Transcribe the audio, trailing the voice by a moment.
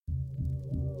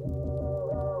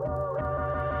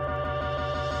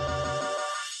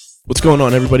What's going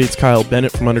on, everybody? It's Kyle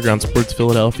Bennett from Underground Sports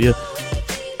Philadelphia.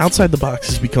 Outside the Box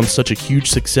has become such a huge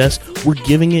success, we're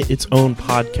giving it its own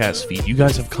podcast feed. You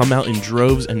guys have come out in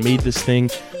droves and made this thing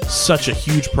such a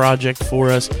huge project for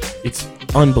us. It's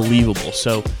unbelievable.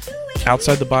 So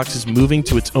Outside the Box is moving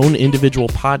to its own individual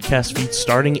podcast feed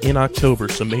starting in October.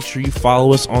 So make sure you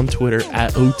follow us on Twitter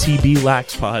at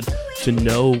OTBLaxPod to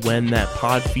know when that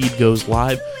pod feed goes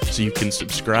live so you can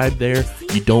subscribe there.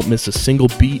 You don't miss a single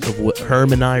beat of what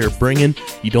Herm and I are bringing.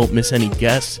 You don't miss any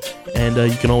guests. And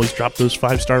you can always drop those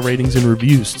 5-star ratings and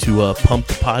reviews to pump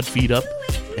the pod feed up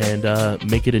and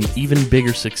make it an even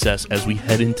bigger success as we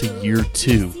head into year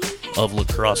 2 of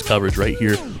lacrosse coverage right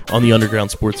here on the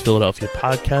Underground Sports Philadelphia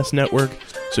podcast network.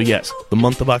 So yes, the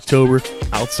month of October,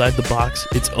 Outside the Box,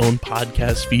 its own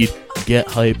podcast feed. Get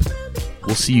hype.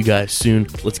 We'll see you guys soon.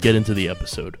 Let's get into the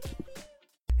episode.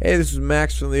 Hey, this is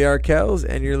Max from the Arkells,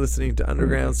 and you're listening to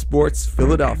Underground Sports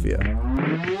Philadelphia.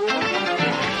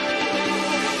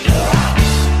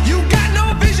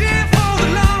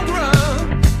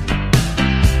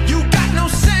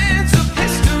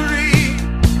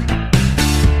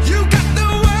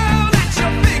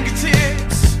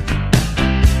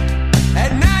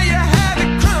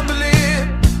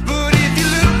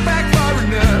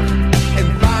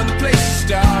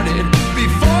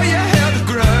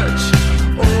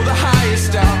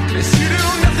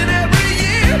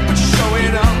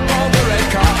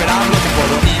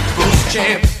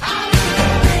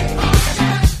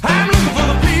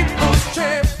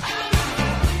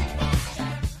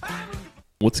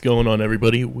 What's going on,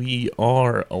 everybody? We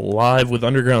are live with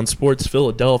Underground Sports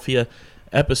Philadelphia,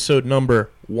 episode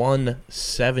number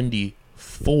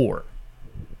 174.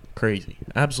 Crazy.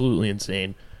 Absolutely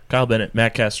insane. Kyle Bennett,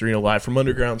 Matt Castorino, live from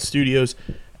Underground Studios.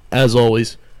 As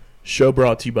always, show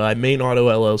brought to you by Main Auto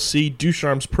LLC,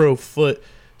 Ducharme's Pro Foot,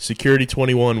 Security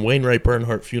 21, Wainwright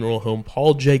Bernhardt Funeral Home,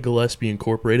 Paul J. Gillespie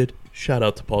Incorporated. Shout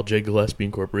out to Paul J. Gillespie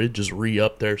Incorporated. Just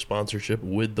re-upped their sponsorship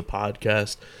with the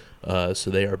podcast. So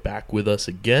they are back with us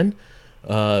again.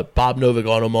 Bob Novick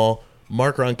Auto Mall,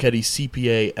 Mark Ronchetti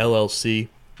CPA LLC,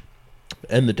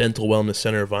 and the Dental Wellness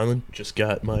Center of Vineland. Just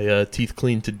got my teeth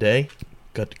cleaned today.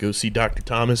 Got to go see Dr.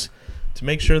 Thomas to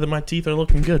make sure that my teeth are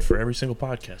looking good for every single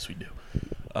podcast we do.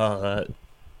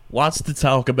 Lots to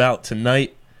talk about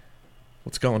tonight.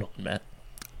 What's going on, Matt?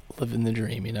 Living the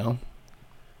dream, you know?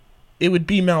 It would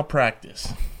be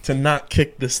malpractice to not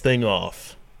kick this thing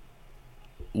off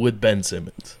with Ben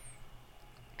Simmons.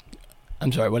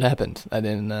 I'm sorry, what happened? I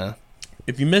didn't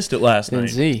If you missed it last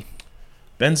night, see.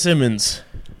 Ben Simmons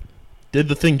did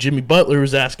the thing Jimmy Butler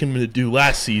was asking him to do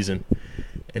last season,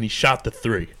 and he shot the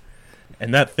 3.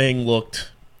 And that thing looked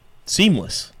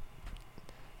seamless.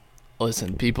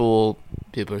 Listen, people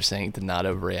are saying to not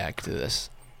overreact to this.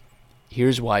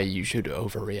 Here's why you should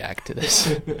overreact to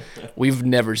this. We've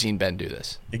never seen Ben do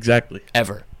this. Exactly.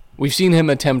 Ever. We've seen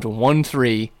him attempt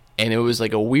 1-3, and it was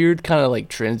like a weird kind of like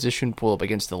transition pull-up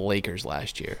against the Lakers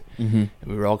last year. Mm-hmm. And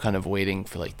we were all kind of waiting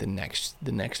for like the next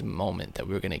moment that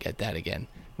we were going to get that again.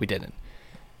 We didn't.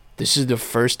 This is the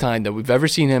first time that we've ever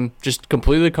seen him just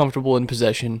completely comfortable in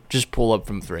possession, just pull up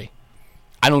from 3.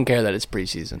 I don't care that it's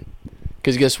preseason.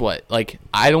 Because guess what? Like,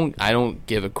 I don't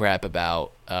give a crap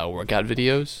about workout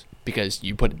videos. Because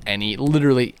you put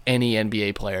literally any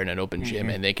NBA player in an open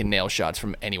gym and they can nail shots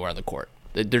from anywhere on the court.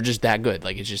 They're just that good.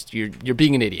 Like, it's just you're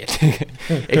being an idiot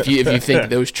if you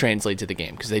think those translate to the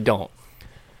game, because they don't.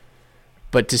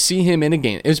 But to see him in a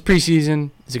game, it was preseason.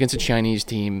 It's against a Chinese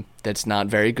team that's not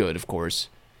very good, of course.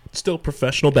 Still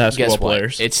professional basketball Guess what?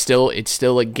 players. It's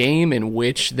still a game in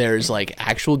which there's like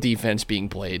actual defense being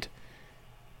played.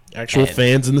 Actual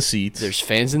fans in the seats. There's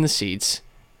fans in the seats.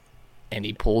 And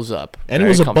he pulls up. And it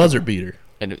was a buzzer beater.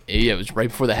 And it was right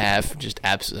before the half. Just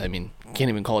absolutely, I mean, can't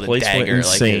even call it Place a dagger. went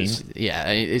insane.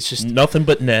 It's just nothing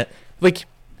but net. Like,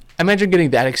 imagine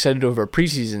getting that excited over a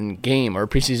preseason game or a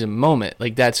preseason moment.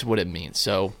 Like, that's what it means.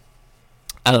 So,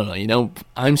 I don't know. You know,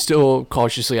 I'm still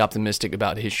cautiously optimistic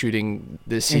about his shooting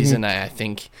this season. I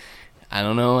think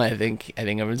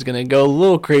everyone's gonna go a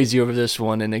little crazy over this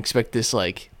one and expect this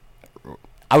like.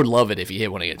 I would love it if he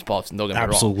hit one against Boston. Don't get me wrong.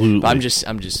 Absolutely. But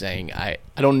I'm just saying I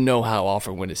don't know how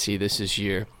often we're going to see this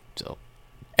year. So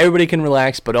everybody can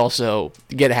relax, but also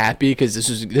get happy because this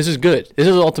is good. This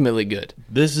is ultimately good.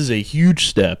 This is a huge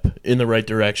step in the right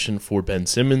direction for Ben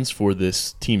Simmons, for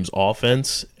this team's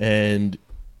offense, and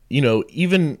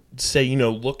even say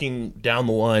looking down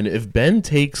the line, if Ben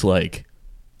takes like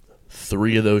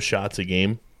 3 of those shots a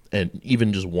game, and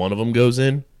even just one of them goes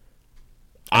in.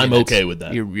 I'm okay with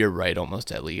that. You're right, almost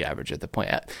at league average at the point.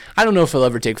 I don't know if he'll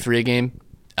ever take 3 a game.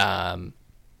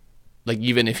 Like,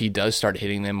 even if he does start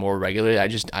hitting them more regularly, I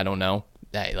don't know.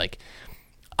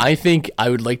 I think I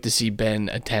would like to see Ben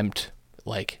attempt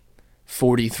like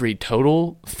 43s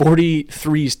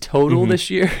total this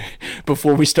year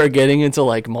before we start getting into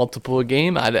like multiple a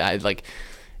game.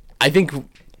 I think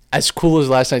as cool as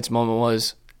last night's moment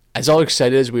was, as all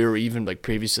excited as we were even like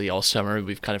previously all summer,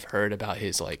 we've kind of heard about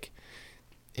his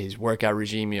workout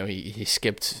regime. You know, he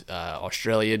skipped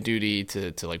Australia duty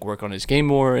to like work on his game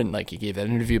more, and like he gave that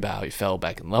interview about how he fell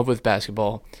back in love with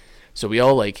basketball. So we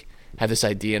all like have this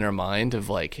idea in our mind of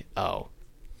like, oh,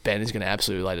 Ben is going to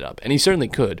absolutely light it up, and he certainly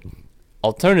could.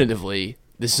 Alternatively,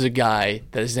 this is a guy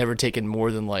that has never taken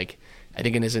more than like, I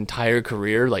think in his entire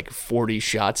career, like 40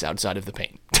 shots outside of the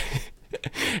paint.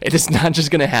 It is not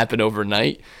just going to happen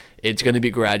overnight. It's going to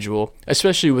be gradual,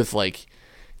 especially with like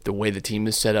the way the team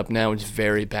is set up now. It's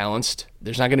very balanced.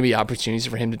 There's not going to be opportunities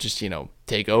for him to just,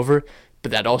 take over,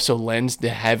 but that also lends to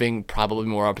having probably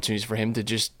more opportunities for him to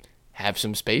just have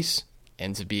some space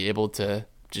and to be able to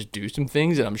just do some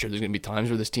things. And I'm sure there's going to be times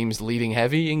where this team is leading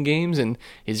heavy in games and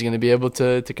he's going to be able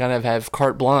to kind of have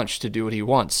carte blanche to do what he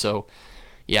wants. So,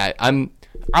 yeah, I'm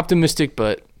optimistic,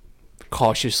 but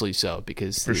cautiously so,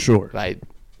 because for sure,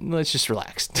 let's just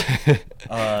relax.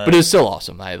 But it's still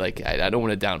awesome. I don't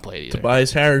want to downplay it either.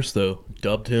 Tobias Harris, though,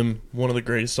 dubbed him one of the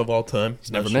greatest of all time.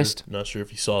 He's never missed. Not sure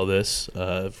if you saw this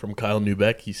from Kyle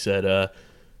Neubeck. He said,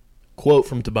 quote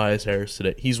from Tobias Harris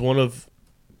today, he's one of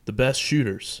the best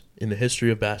shooters in the history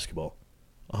of basketball,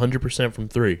 100% from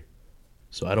three,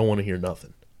 so I don't want to hear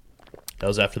nothing. That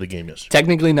was after the game yesterday.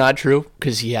 Technically not true,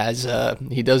 because he does have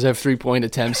 3-point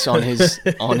attempts on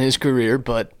his career,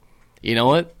 but you know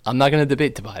what? I'm not going to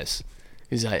debate Tobias,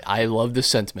 because I love the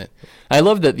sentiment. I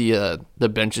love that the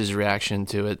bench's reaction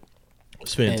to it.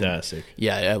 It's fantastic. And,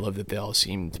 yeah, I love that they all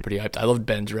seemed pretty hyped. I love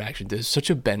Ben's reaction. There's such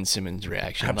a Ben Simmons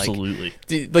reaction. Absolutely.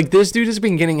 Like this dude has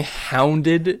been getting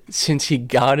hounded since he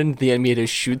got into the NBA to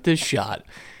shoot this shot.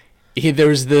 There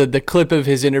was the clip of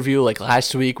his interview like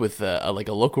last week with a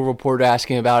local reporter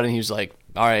asking about it, and he was like,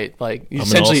 all right, like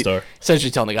essentially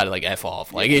telling the guy to like F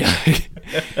off. Like,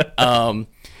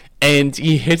 and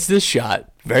he hits this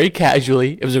shot very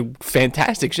casually. It was a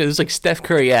fantastic shot. It was like Steph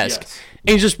Curry-esque. Yes.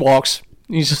 And he just walks.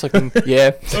 He's just like,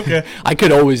 yeah, okay. I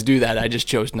could always do that. I just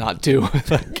chose not to.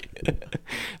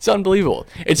 It's unbelievable.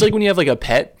 It's like when you have like a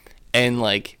pet and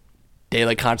like they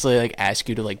like constantly like ask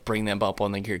you to like bring them up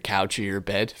on like your couch or your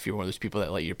bed. If you're one of those people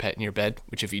that let your pet in your bed,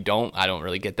 which if you don't, I don't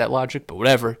really get that logic, but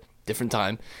whatever, different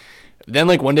time. Then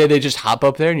like one day they just hop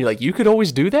up there and you're like, you could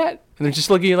always do that? And they're just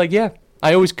looking at you like, yeah,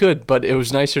 I always could, but it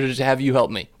was nicer to just have you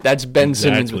help me. That's Ben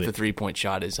Simmons with the 3-point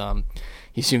shot.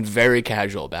 He seemed very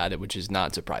casual about it, which is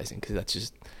not surprising because that's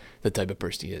just the type of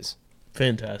person he is.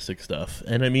 Fantastic stuff.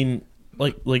 And I mean,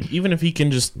 like even if he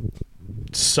can just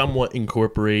somewhat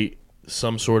incorporate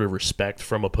some sort of respect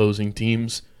from opposing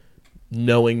teams,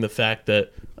 knowing the fact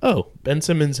that, oh, Ben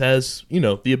Simmons has,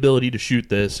 the ability to shoot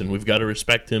this, and we've got to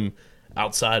respect him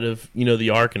outside of, the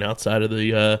arc and outside of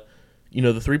the, the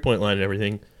 3-point line and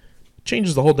everything,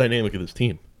 changes the whole dynamic of this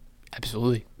team.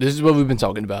 Absolutely. This is what we've been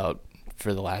talking about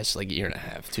for the last year and a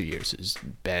half, 2 years, is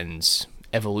Ben's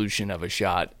evolution of a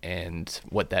shot and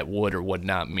what that would or would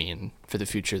not mean for the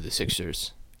future of the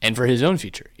Sixers and for his own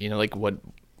future.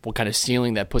 What kind of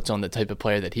ceiling that puts on the type of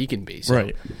player that he can be. So,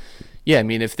 right. Yeah, I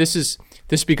mean, if this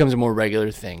becomes a more regular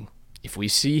thing, if we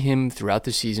see him throughout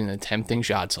the season attempting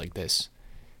shots like this,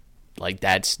 like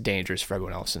that's dangerous for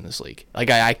everyone else in this league.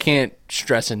 Like I can't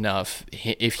stress enough,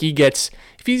 if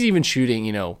he's even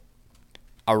shooting,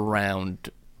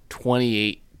 around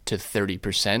 28 to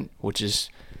 30%, which is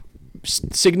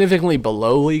significantly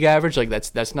below league average. Like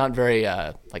that's not very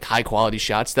high quality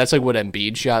shots. That's like what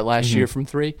Embiid shot last year from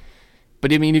three.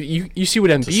 But I mean, you see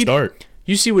what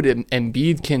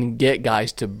Embiid can get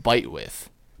guys to bite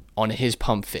with on his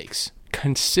pump fakes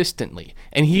consistently,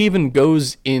 and he even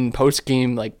goes in post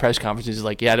game press conferences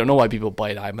like, yeah, I don't know why people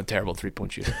bite. I'm a terrible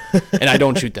 3-point shooter, and I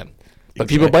don't shoot them, but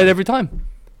people bite every time.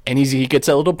 And he gets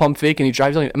that little pump fake and he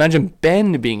drives on. Imagine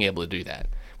Ben being able to do that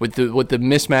with the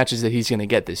mismatches that he's going to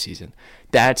get this season.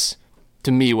 That's,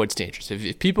 to me, what's dangerous.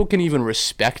 If people can even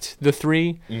respect the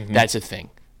three, that's a thing.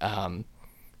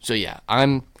 So yeah,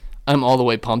 I'm all the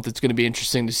way pumped. It's going to be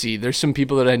interesting to see. There's some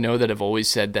people that I know that have always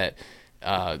said that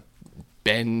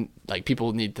Ben,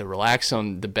 people need to relax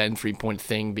on the Ben 3-point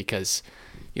thing because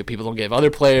people don't give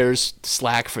other players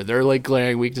slack for their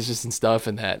glaring weaknesses and stuff,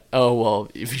 and that, oh well,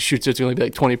 if he shoots it's going to be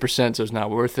 20%, so it's not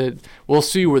worth it. We'll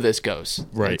see where this goes.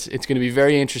 Right. It's going to be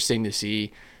very interesting to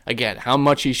see again how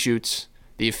much he shoots,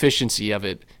 the efficiency of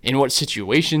it, in what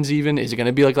situations even. Is it going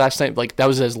to be like last night? That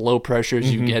was as low pressure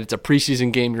as you get. It's a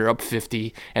preseason game. You're up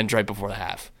 50, and it's right before the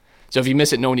half. So if you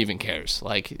miss it, no one even cares.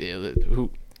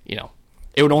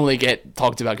 It would only get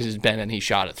talked about because it's Ben and he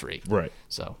shot a 3. Right.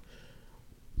 So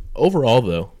overall,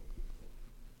 though,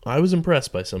 I was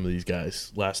impressed by some of these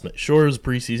guys last night. Sure, it was a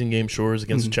preseason game. Sure, it was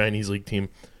against a Chinese league team.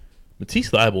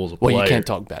 Matisse Thybulle is a player. Well, you can't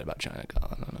talk bad about China. I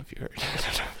don't know if you heard.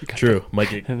 True. Might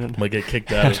get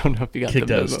kicked out. I don't know if you got kicked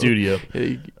the out of the studio.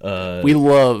 We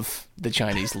love the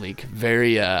Chinese league.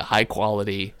 Very high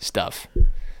quality stuff.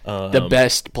 The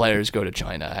best players go to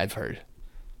China, I've heard.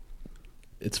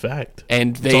 It's fact.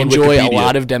 And It's they on enjoy a Wikipedia.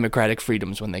 lot of democratic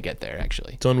freedoms when they get there,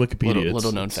 actually. It's on Wikipedia.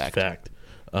 Little known It's fact.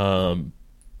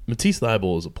 Matisse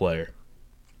Thybulle is a player.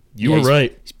 You Yeah, were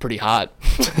right. He's pretty hot.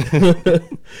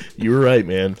 You were right,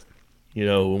 man. You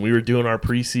know, when we were doing our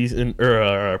preseason or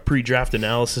our pre-draft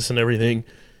analysis and everything,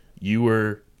 you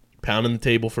were pounding the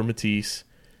table for Matisse.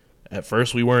 At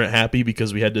first, we weren't happy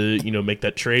because we had to, make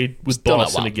that trade with Still not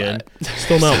Boston wild again. about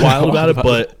Still not wild about it,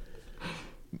 but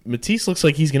Matisse looks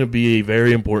like he's going to be a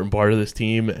very important part of this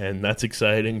team, and that's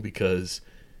exciting because,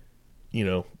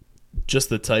 just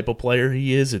the type of player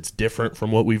he is, it's different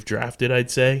from what we've drafted, I'd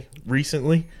say,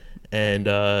 recently.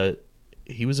 And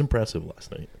he was impressive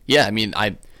last night. Yeah, I mean,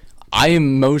 I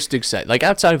am most excited. Like,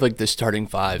 outside of, like, the starting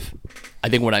 5, I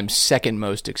think when I'm second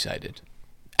most excited,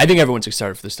 I think everyone's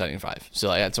excited for the starting 5. So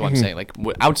that's what I'm saying. Like,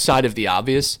 outside of the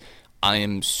obvious, I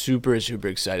am super, super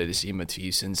excited to see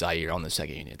Matisse and Zaire on the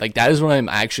second unit. Like, that is what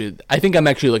I think I'm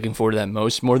actually looking forward to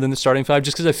that more than the starting 5,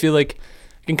 just because I feel like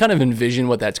I can kind of envision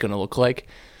what that's going to look like.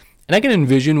 And I can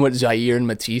envision what Zaire and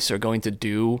Matisse are going to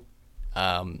do.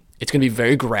 It's going to be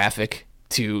very graphic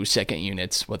to second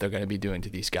units, what they're going to be doing to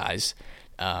these guys.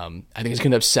 I think it's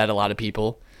going to upset a lot of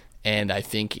people, and I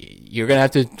think you're going to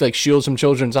have to shield some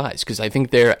children's eyes because I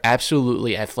think they're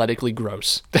absolutely athletically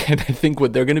gross. And I think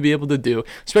what they're going to be able to do,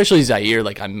 especially Zaire,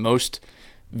 I'm most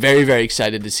very, very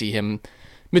excited to see him.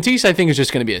 Matisse, I think, is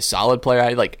just going to be a solid player.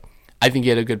 I think he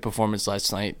had a good performance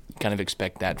last night. Kind of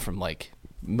expect that from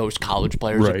most college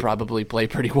players Right. who probably play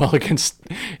pretty well against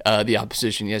the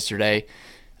opposition yesterday.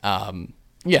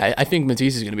 I think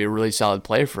Matisse is going to be a really solid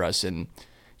player for us, and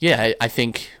I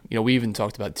think we even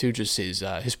talked about too. Just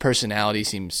his personality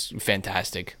seems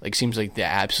fantastic. Seems like the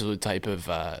absolute type of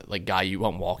guy you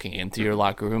want walking into your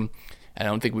locker room. And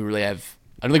I don't think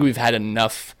we've had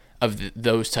enough of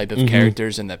those type of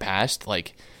characters in the past.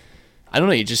 I don't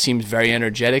know. He just seems very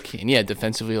energetic, and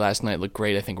defensively last night looked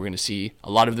great. I think we're going to see a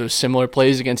lot of those similar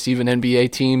plays against even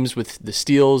NBA teams with the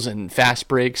steals and fast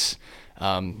breaks.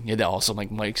 That also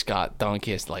Mike Scott dunk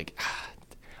is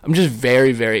I'm just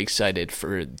very, very excited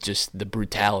for just the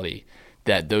brutality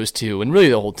that those two, and really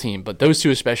the whole team, but those two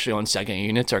especially on second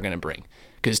units, are going to bring.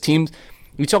 Because teams,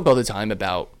 we talk all the time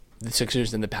about the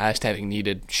Sixers in the past having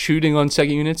needed shooting on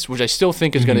second units, which I still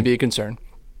think is going to be a concern.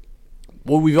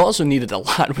 What we've also needed a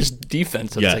lot was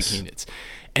defense on second units.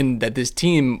 And that this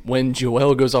team, when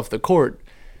Joel goes off the court,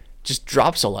 just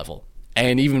drops a level.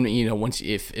 And even, once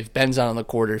if Ben's not on the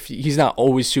court, or if he's not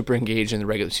always super engaged in the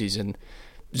regular season,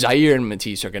 Zaire and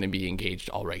Matisse are going to be engaged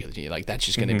all regularly. That's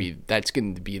just going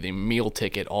to be the meal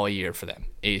ticket all year for them.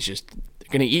 It's just they're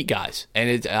going to eat guys,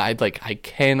 and I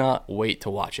cannot wait to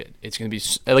watch it. It's going to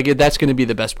be that's going to be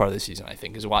the best part of the season. I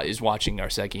think is watching our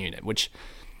second unit. Which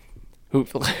who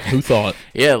thought?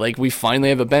 Yeah, we finally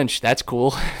have a bench. That's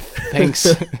cool.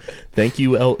 Thanks. Thank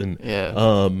you, Elton.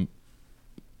 Yeah.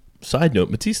 Side note: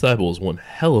 Matisse Thybulle is one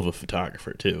hell of a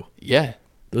photographer too. Yeah.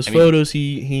 Those photos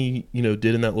he did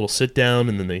in that little sit down,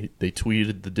 and then they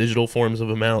tweeted the digital forms of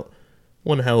him out.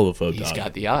 One hell of a photo. He's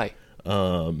got the eye.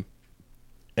 And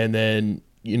then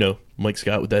Mike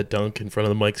Scott with that dunk in front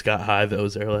of the Mike Scott Hive that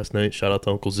was there last night. Shout out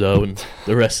to Uncle Zoe and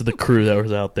the rest of the crew that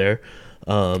was out there,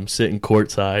 sitting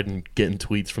courtside and getting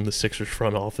tweets from the Sixers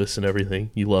front office and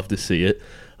everything. You love to see it.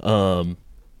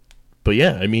 But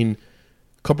yeah, I mean,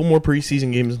 a couple more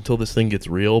preseason games until this thing gets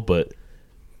real, but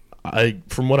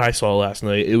from what I saw last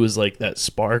night, it was like that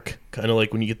spark, kind of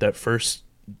like when you get that first,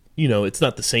 it's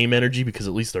not the same energy because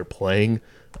at least they're playing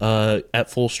at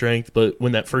full strength, but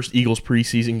when that first Eagles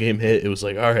preseason game hit, it was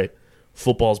like, all right,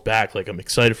 football's back. I'm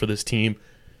excited for this team.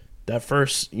 That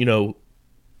first, the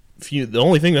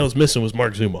only thing that was missing was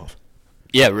Mark Zumoff.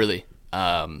 Yeah, really.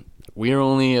 We are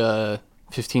only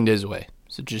 15 days away,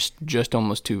 so just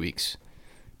almost 2 weeks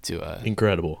to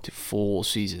incredible to full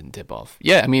season tip off.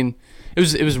 Yeah, I mean, it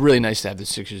was really nice to have the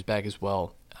Sixers back as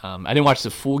well. I didn't watch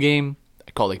the full game.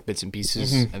 I caught bits and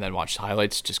pieces, and then watched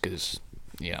highlights just because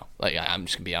I'm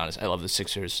just gonna be honest. I love the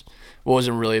Sixers.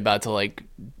 Wasn't really about to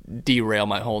derail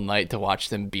my whole night to watch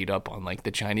them beat up on the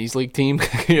Chinese league team.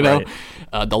 Right.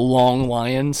 The Long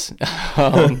Lions.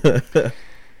 But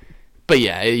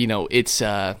yeah, it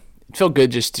felt good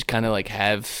just to kind of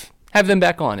have them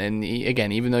back on. And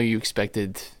again, even though you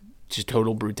expected just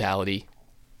total brutality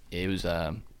it was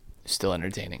still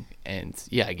entertaining. And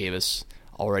yeah, it gave us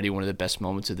already one of the best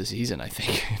moments of the season, I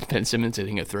think. Ben Simmons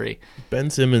hitting a 3. Ben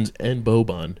Simmons and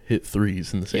Boban hit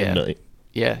threes in the same night.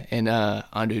 Yeah, and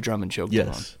Andre Drummond choked him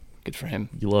on. Good for him.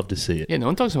 You love to see it. Yeah, no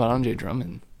one talks about Andre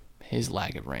Drummond. His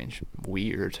lack of range.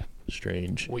 Weird.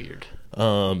 Strange. Weird.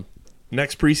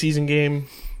 Next preseason game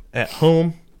at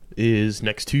home is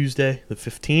next Tuesday, the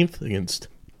 15th, against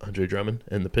Andre Drummond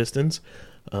and the Pistons.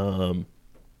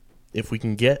 If we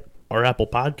can get our Apple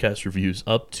Podcast reviews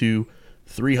up to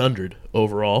 300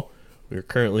 overall, we're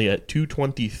currently at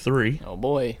 223. Oh,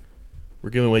 boy. We're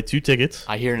giving away 2 tickets.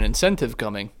 I hear an incentive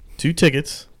coming. 2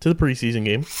 tickets to the preseason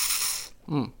game.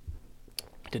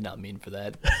 I did not mean for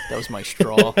that. That was my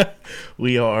straw.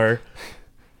 We are...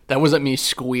 That wasn't me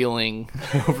squealing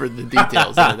over the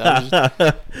details. That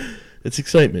was It's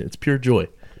excitement. It's pure joy.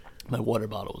 my water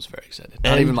bottle was very excited.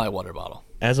 Not even my water bottle.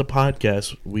 As a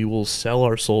podcast, we will sell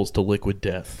our souls to liquid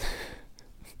death.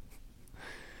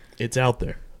 It's out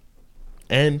there.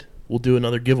 And we'll do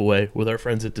another giveaway with our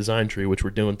friends at Design Tree, which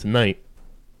we're doing tonight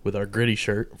with our Gritty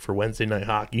shirt for Wednesday Night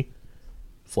Hockey.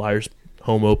 Flyers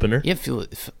home opener. Yeah,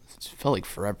 it felt like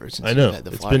forever since I know. we've had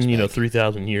the It's Flyers been, back.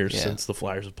 3,000 years since the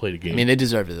Flyers have played a game. I mean, they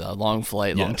deserved it. A long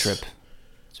flight, long Yes. trip.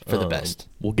 For the best.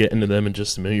 We'll get into them in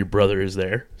just a minute. Your brother is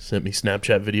there. Sent me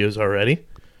Snapchat videos already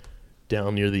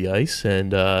down near the ice.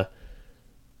 And, it's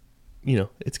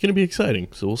going to be exciting.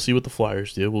 So we'll see what the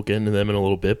Flyers do. We'll get into them in a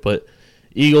little bit. But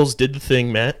Eagles did the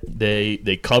thing, Matt.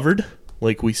 They covered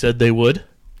like we said they would.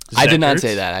 I did Zach not Ertz,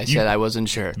 say that. I said I wasn't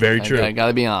sure. Very true. I got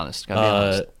to be honest.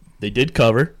 They did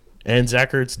cover. And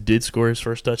Zach Ertz did score his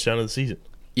first touchdown of the season.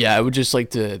 Yeah, I would just like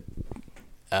to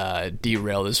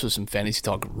derail this with some fantasy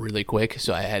talk really quick.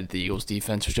 So I had the Eagles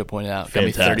defense, which I pointed out, got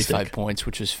me Fantastic. 35 points,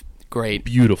 which was great.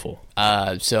 Beautiful.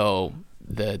 So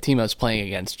the team I was playing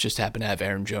against just happened to have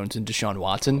Aaron Jones and Deshaun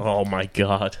Watson. Oh, my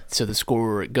God. So the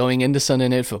score going into Sunday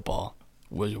Night Football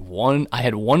was I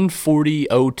had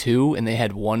 140.02 and they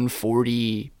had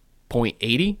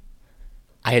 140.80.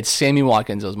 I had Sammy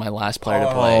Watkins as my last player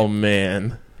to play. Oh,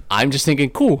 man. I'm just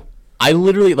thinking, cool. I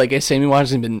literally, Sammy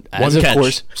Watkins has been, as One of catch.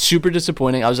 course, super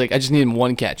disappointing. I was like, I just need him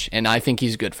one catch, and I think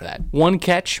he's good for that. One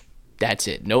catch, that's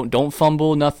it. No, don't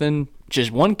fumble, nothing. Just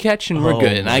one catch, and we're Oh,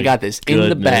 good. And I my got this in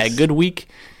the bag. goodness. Good week.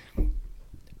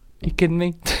 You kidding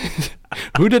me?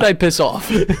 Who did I piss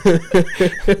off?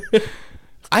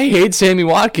 I hate Sammy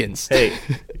Watkins. Hey,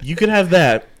 you could have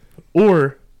that,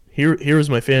 or here was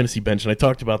my fantasy bench, and I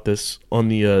talked about this on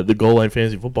the Goal Line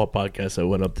Fantasy Football podcast that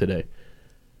went up today.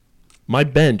 My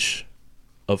bench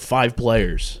of 5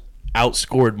 players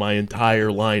outscored my entire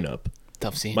lineup.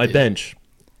 Tough scene. My dude. bench: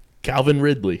 Calvin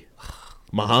Ridley,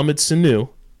 Mohamed Sanu,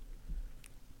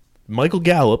 Michael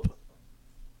Gallup,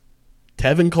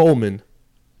 Tevin Coleman.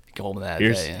 Coleman that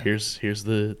Here's day, yeah. here's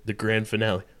the grand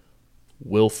finale: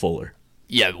 Will Fuller.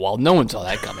 Yeah, well, no one saw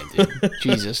that coming, dude.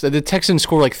 Jesus. The Texans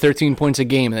score 13 points a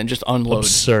game and then just unload.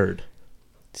 Absurd.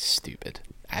 Stupid.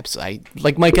 Absolutely.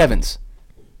 Like Mike Evans.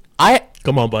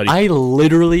 Come on, buddy. I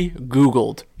literally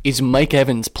Googled, is Mike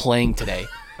Evans playing today?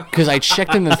 Because I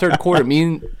checked in the third quarter.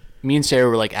 Me and Sarah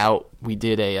were out. We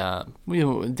did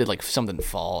something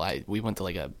fall. We went to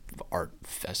a art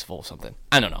festival or something.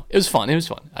 I don't know. It was fun.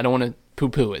 I don't want to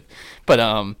poo-poo it. But,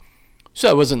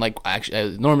 so I wasn't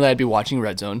actually, normally I'd be watching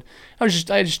Red Zone. I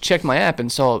just checked my app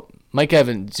and saw Mike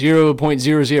Evans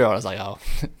 0.00. I was like, oh,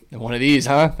 one of these,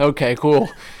 huh? Okay, cool.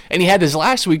 And he had this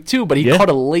last week too, but he caught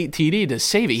a late TD to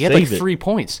save it. He had 3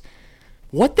 points.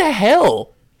 What the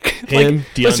hell? Him,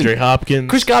 DeAndre Hopkins.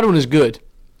 Chris Godwin is good,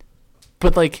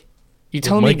 but you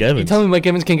telling me Mike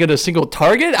Evans can't get a single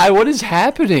target? What is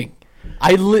happening?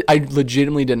 I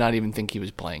legitimately did not even think he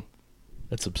was playing.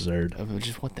 That's absurd. I was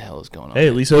just what the hell is going on? Hey,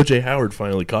 at least O.J. Howard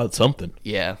finally caught something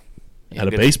Yeah, at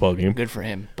a baseball game. Good for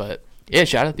him. But yeah,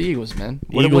 shout out the Eagles, man.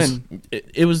 What a Eagles, win.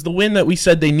 it was the win that we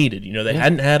said they needed. They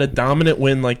hadn't had a dominant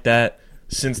win like that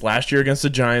since last year against the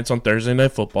Giants on Thursday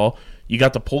Night Football. You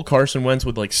got to pull Carson Wentz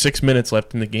with 6 minutes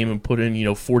left in the game and put in,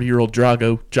 40-year-old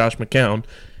Drago, Josh McCown.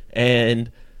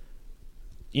 And,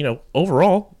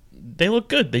 overall, they look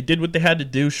good. They did what they had to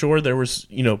do. Sure, there was,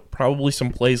 probably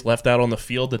some plays left out on the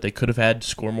field that they could have had to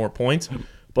score more points.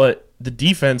 But the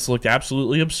defense looked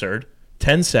absolutely absurd.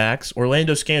 10 sacks.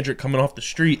 Orlando Scandrick coming off the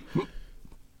street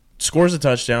scores a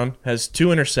touchdown, has 2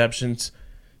 interceptions,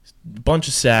 bunch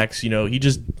of sacks. He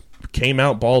just came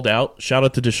out, balled out. Shout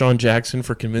out to Deshaun Jackson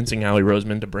for convincing Howie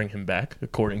Roseman to bring him back,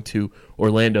 according to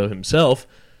Orlando himself.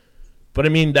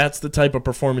 But, that's the type of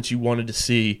performance you wanted to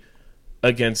see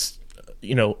against,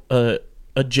 a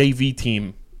JV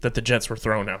team that the Jets were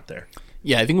throwing out there.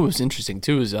 Yeah, I think what was interesting,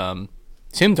 too, is Sam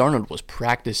Darnold was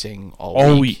practicing all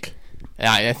All week. week. And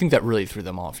I think that really threw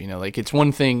them off. Like it's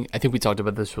one thing. I think we talked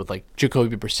about this with like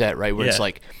Jacoby Brissett, right? Where it's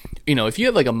like, if you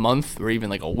have like a month or even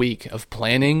like a week of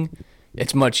planning,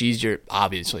 it's much easier.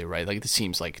 Obviously, right? Like this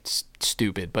seems like it's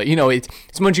stupid, but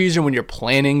it's much easier when you're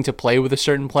planning to play with a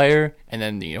certain player, and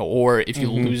then or if you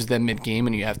lose them mid game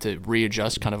and you have to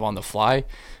readjust kind of on the fly.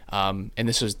 And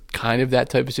this was kind of that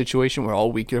type of situation where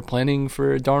all week you're planning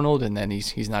for Darnold, and then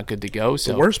he's not good to go.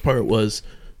 So the worst part was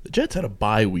the Jets had a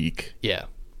bye week. Yeah.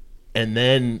 And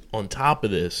then on top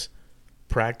of this,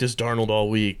 practiced Darnold all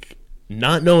week,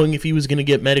 not knowing if he was going to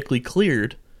get medically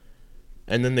cleared.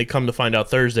 And then they come to find out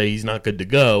Thursday he's not good to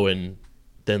go, and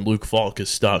then Luke Falk is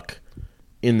stuck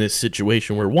in this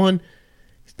situation where, one,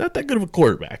 he's not that good of a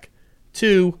quarterback.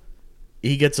 Two,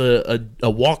 he gets a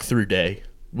walkthrough day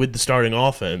with the starting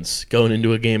offense going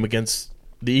into a game against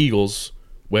the Eagles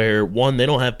where, one, they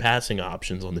don't have passing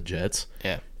options on the Jets.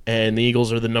 Yeah. And the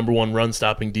Eagles are the number one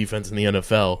run-stopping defense in the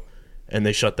NFL, and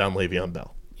they shut down Le'Veon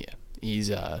Bell. Yeah. He's,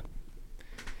 I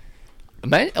don't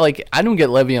get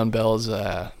Le'Veon Bell's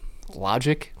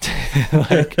logic.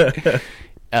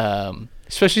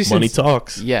 Especially since... Money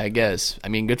talks. Yeah, I guess. I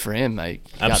mean, good for him. He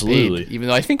Absolutely. got paid, even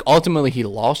though I think ultimately he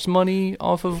lost money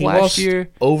off of last year.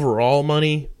 Overall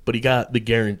money, but he got the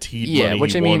guaranteed money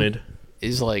which he wanted.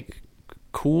 Is like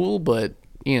cool, but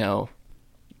you're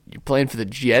playing for the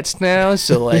Jets now,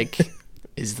 so like,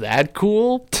 is that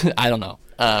cool? I don't know.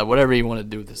 Whatever you want to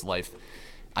do with his life,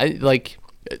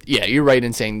 you're right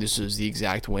in saying this was the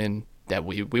exact win that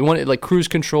we wanted, like cruise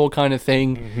control kind of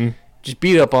thing. Mm-hmm. Just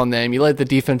beat up on them. You let the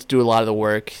defense do a lot of the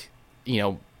work,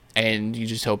 and you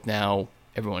just hope now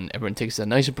everyone takes a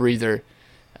nice breather,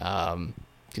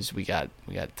 because we got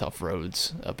tough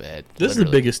roads up ahead. This is the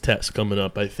biggest test coming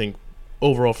up, I think,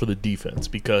 overall for the defense,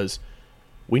 because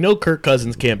we know Kirk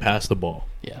Cousins can't pass the ball.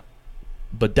 Yeah.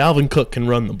 But Dalvin Cook can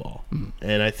run the ball. Mm.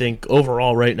 And I think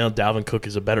overall right now Dalvin Cook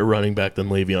is a better running back than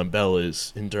Le'Veon Bell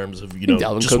is in terms of,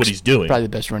 Dalvin just Cook's what he's doing. Probably the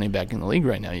best running back in the league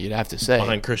right now, you'd have to say.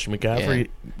 Behind Christian McCaffrey?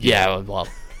 Yeah, well,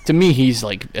 to me he's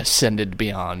like ascended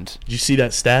beyond. Did you see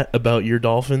that stat about your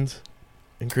Dolphins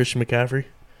and Christian McCaffrey?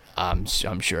 I'm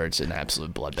sure it's an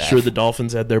absolute bloodbath. Sure, the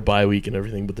Dolphins had their bye week and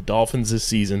everything, but the Dolphins this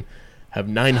season have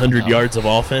 900 yards of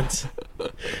offense.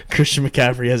 Christian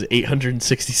McCaffrey has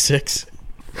 866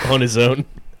 on his own.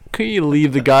 Can you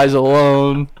leave the guys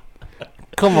alone?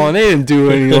 Come on, they didn't do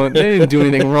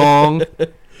anything wrong.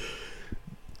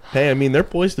 Hey, I mean, they're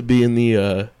poised to be in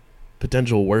the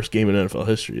potential worst game in NFL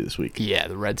history this week. Yeah,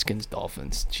 the Redskins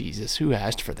Dolphins. Jesus, who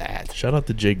asked for that? Shout out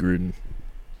to Jay Gruden.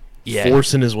 Yeah,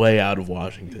 forcing his way out of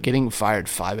Washington. Getting fired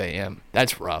 5 a.m.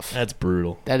 That's rough. That's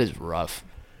brutal. That is rough.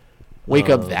 Wake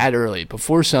up that early,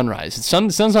 before sunrise. The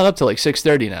sun's not up till like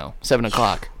 6:30 now, 7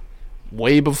 o'clock.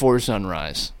 Way before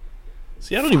sunrise.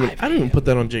 See, I don't even put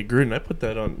that on Jay Gruden. I put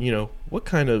that on, what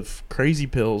kind of crazy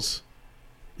pills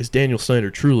is Daniel Snyder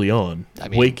truly on?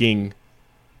 Waking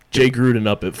Jay Gruden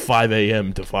up at 5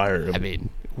 a.m. to fire him. I mean,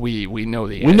 we know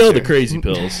the answer. We know the crazy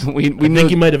pills. we I think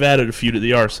he might have added a few to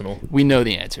the arsenal. We know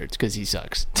the answer. It's because he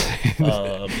sucks.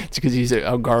 It's because he's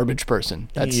a garbage person.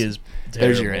 He is terrible.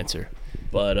 There's your answer.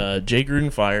 But Jay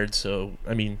Gruden fired, so,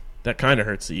 I mean, that kind of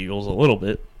hurts the Eagles a little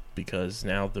bit because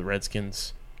now the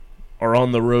Redskins are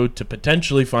on the road to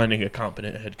potentially finding a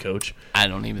competent head coach. I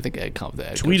don't even think a competent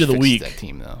head Tweet coach of the week. that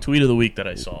team, though. Tweet of the week that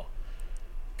I saw.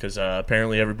 Because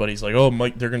apparently everybody's like, oh,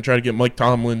 Mike, they're going to try to get Mike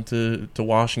Tomlin to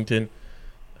Washington.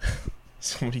 I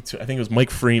think it was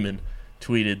Mike Freeman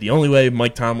tweeted, the only way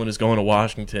Mike Tomlin is going to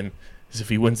Washington is if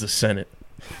he wins the Senate.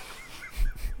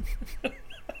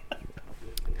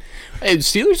 Hey,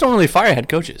 Steelers don't really fire head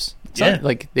coaches. It's Yeah. not,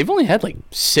 like they've only had like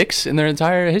 6 in their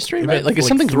entire history, They've right? had, Like it's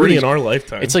something 3 really, in our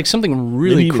lifetime. It's like something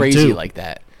really Maybe even crazy 2. like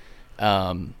that.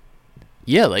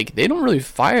 Yeah, like they don't really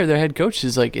fire their head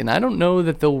coaches. Like, and I don't know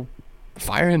that they'll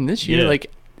fire him this year. Yeah.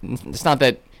 Like, it's not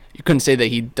that you couldn't say that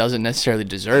he doesn't necessarily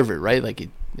deserve it, right? Like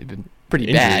they've been pretty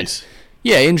Injuries bad.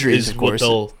 Yeah, injuries, is of what course.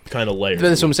 they'll kind of layer.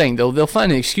 That's what I'm saying. They'll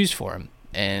find an excuse for him,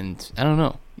 and I don't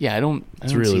know. Yeah, I don't.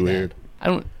 It's really see weird.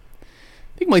 That.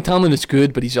 I think Mike Tomlin is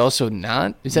good, but he's also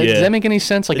not. Does Yeah. that make any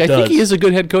sense? Like, It I think he does. is a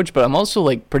good head coach, but I'm also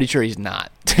like pretty sure he's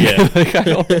not. Yeah. Like, I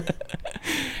don't.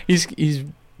 He's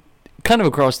kind of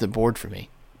across the board for me.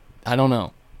 I don't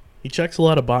know. He checks a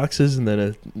lot of boxes, and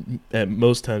then at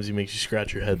most times he makes you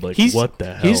scratch your head like, what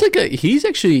the hell? He's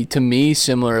actually, to me,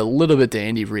 similar a little bit to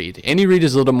Andy Reid. Andy Reid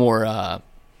is a little more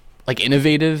like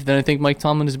innovative than I think Mike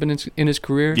Tomlin has been in his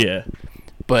career. Yeah.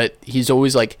 But he's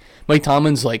always like, Mike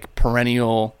Tomlin's like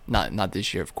perennial, not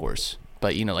this year, of course,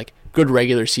 but like good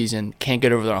regular season, can't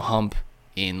get over the hump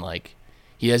in like,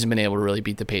 he hasn't been able to really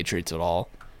beat the Patriots at all.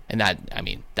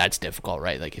 And that's difficult,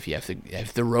 right? Like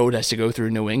if the road has to go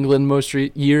through New England most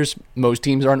years, most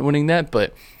teams aren't winning that,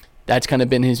 but that's kind of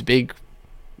been his big,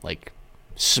 like,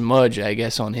 smudge, I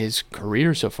guess, on his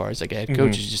career so far as like a head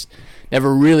coach, is just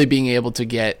never really being able to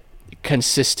get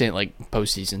consistent like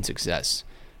postseason success.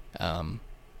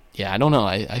 I don't know.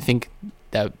 I think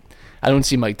that I don't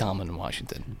see Mike Tomlin in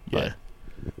Washington.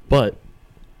 But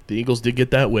the Eagles did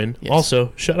get that win. Yes.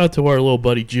 Also, shout out to our little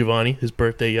buddy Giovanni. His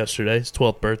birthday yesterday, his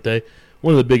 12th birthday.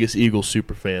 One of the biggest Eagles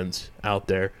super fans out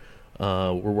there.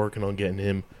 We're working on getting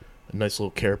him a nice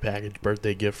little care package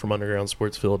birthday gift from Underground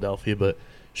Sports Philadelphia. But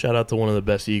shout out to one of the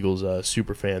best Eagles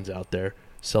super fans out there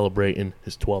celebrating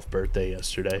his 12th birthday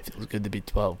yesterday. Feels good to be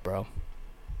 12, bro.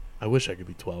 I wish I could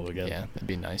be 12 again. Yeah, that'd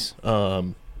be nice.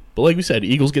 But like we said,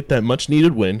 Eagles get that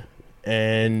much-needed win,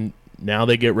 and now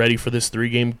they get ready for this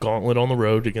 3-game gauntlet on the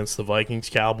road against the Vikings,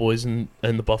 Cowboys, and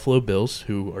the Buffalo Bills,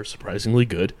 who are surprisingly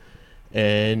good.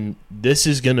 And this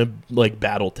is going to, like,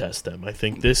 battle test them. I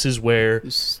think this is where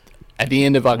at the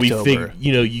end of October, we think,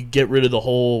 you get rid of the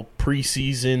whole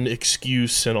preseason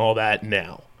excuse and all that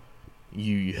now.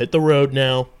 You hit the road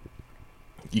now.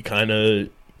 You kind of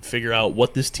figure out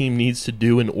what this team needs to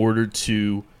do in order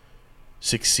to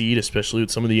succeed, especially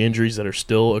with some of the injuries that are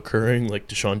still occurring, like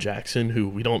Deshaun Jackson, who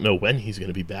we don't know when he's going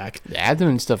to be back. The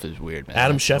abdomen stuff is weird, man.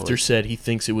 Adam Schefter said he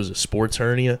thinks it was a sports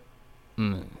hernia.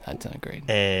 That's not great.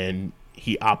 And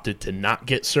he opted to not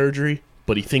get surgery,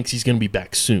 but he thinks he's going to be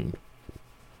back soon.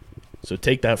 So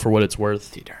take that for what it's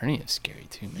worth. Dude, hernia is scary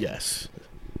too, man. Yes.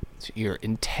 So your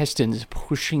intestines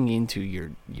pushing into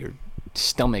your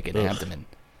stomach and abdomen.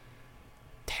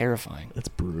 Terrifying. That's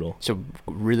brutal. So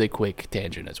really quick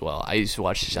tangent as well. I still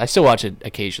watch it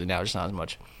occasionally now, just not as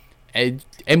much.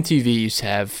 MTV used to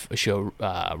have a show,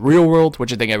 Real World,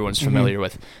 which I think everyone's familiar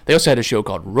with. They also had a show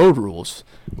called Road Rules,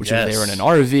 which they were in an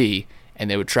RV and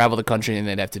they would travel the country and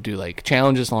they'd have to do like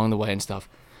challenges along the way and stuff.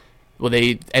 Well,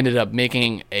 they ended up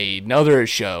making another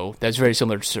show that's very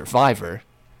similar to Survivor,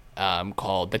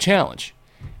 called The Challenge.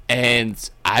 And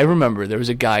I remember there was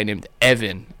a guy named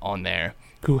Evan on there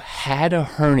who had a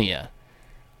hernia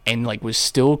and like was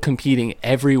still competing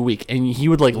every week, and he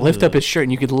would like lift up his shirt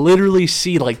and you could literally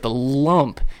see like the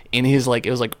lump in his, like,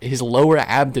 it was like his lower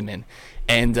abdomen.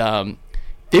 And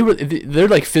they're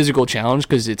like physical challenge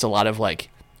because it's a lot of like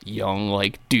young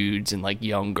like dudes and like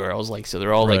young girls, like, so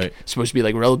they're all like supposed to be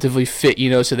like relatively fit,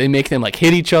 so they make them like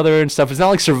hit each other and stuff. It's not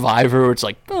like Survivor where it's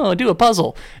like, oh, do a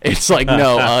puzzle. It's like,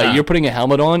 no, you're putting a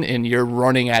helmet on and you're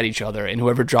running at each other and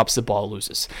whoever drops the ball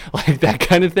loses, like that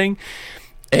kind of thing.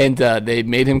 And they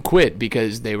made him quit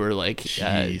because they were like,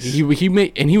 he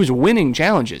was winning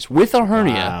challenges with a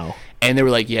hernia. Wow. And they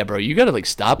were like, yeah, bro, you got to like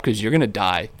stop because you're going to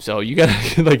die. So you got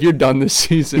to, like, you're done this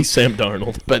season. He's Sam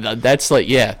Darnold. But that's like,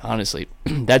 yeah, honestly,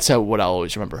 that's what I'll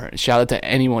always remember her. Shout out to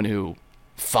anyone who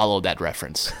followed that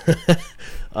reference.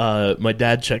 My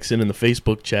dad checks in the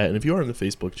Facebook chat. And if you are in the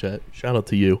Facebook chat, shout out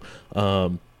to you.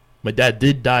 My dad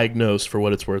did diagnose, for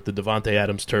what it's worth, the Devontae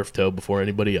Adams turf toe before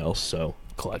anybody else. So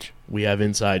clutch. We have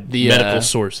inside medical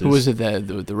sources. Who was it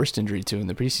the wrist injury to in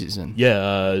the preseason?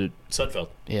 Yeah, Sudfeld.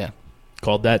 Yeah.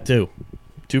 Called that too.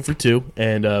 2 for 2.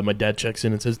 And my dad checks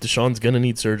in and says Deshaun's going to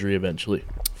need surgery eventually.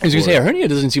 I was going to say, a hernia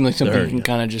doesn't seem like something you can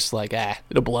kind of just like,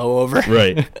 it'll blow over.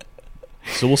 Right.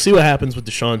 So we'll see what happens with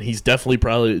Deshaun. He's definitely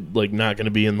probably like not going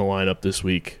to be in the lineup this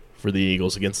week for the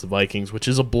Eagles against the Vikings, which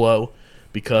is a blow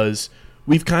because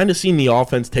we've kind of seen the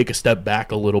offense take a step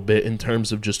back a little bit in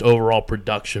terms of just overall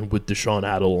production with Deshaun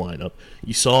out of the lineup.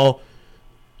 You saw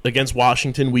against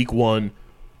Washington week 1,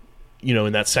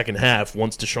 in that second half,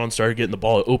 once Deshaun started getting the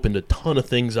ball, it opened a ton of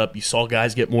things up. You saw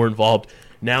guys get more involved.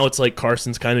 Now it's like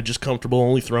Carson's kind of just comfortable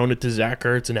only throwing it to Zach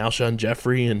Ertz and Alshon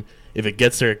Jeffrey, and if it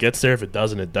gets there, it gets there. If it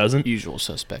doesn't, it doesn't. Usual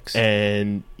suspects.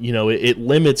 And, it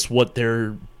limits what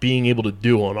they're being able to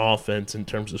do on offense in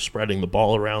terms of spreading the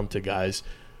ball around to guys,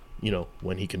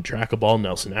 when he can track a ball.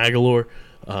 Nelson Aguilar,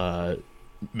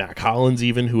 Mac Hollins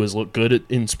even, who has looked good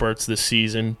in spurts this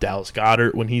season. Dallas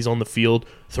Goedert when he's on the field,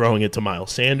 throwing it to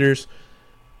Miles Sanders.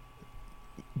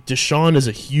 Deshaun is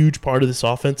a huge part of this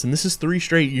offense, and this is 3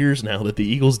 straight years now that the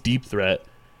Eagles' deep threat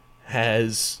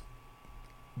has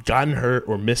gotten hurt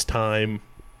or missed time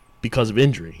because of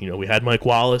injury. We had Mike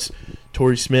Wallace,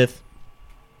 Torrey Smith,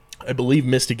 I believe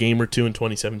missed a game or 2 in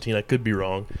 2017. I could be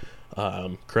wrong.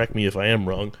 Correct me if I am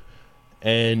wrong.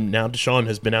 And now Deshaun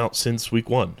has been out since week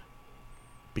 1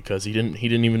 because he didn't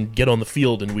even get on the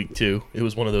field in week 2. It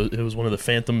was one of the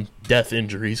phantom death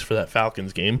injuries for that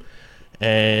Falcons game,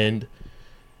 and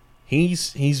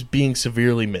he's being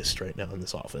severely missed right now in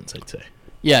this offense, I'd say.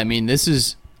 Yeah, I mean,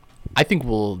 I think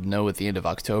we'll know at the end of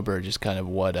October just kind of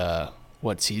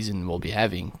what season we'll be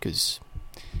having because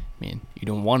I mean, you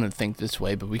don't want to think this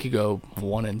way, but we could go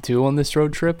 1-2 on this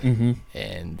road trip,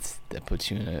 and that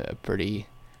puts you in a pretty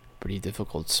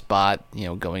difficult spot.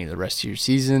 Going into the rest of your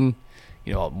season.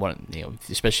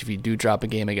 Especially if you do drop a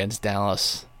game against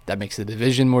Dallas, that makes the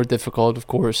division more difficult, of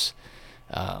course.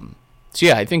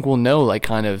 I think we'll know, like,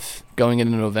 kind of going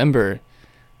into November,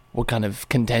 what kind of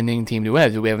contending team do we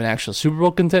have? Do we have an actual Super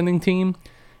Bowl contending team?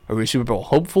 Are we a Super Bowl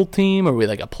hopeful team? Are we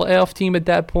like a playoff team at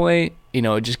that point?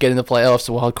 Just get in the playoffs,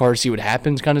 the wild card, see what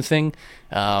happens kind of thing.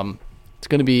 It's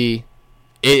going to be,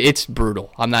 it's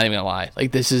brutal. I'm not even going to lie.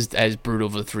 Like, this is as brutal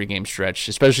of a 3-game stretch,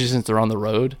 especially since they're on the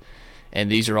road. And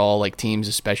these are all, like, teams,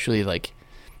 especially, like,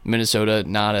 Minnesota,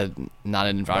 not an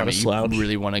environment you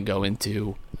really want to go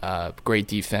into. Great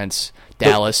defense.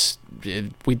 Dallas,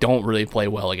 we don't really play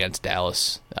well against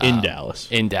Dallas. In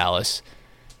Dallas.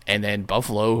 And then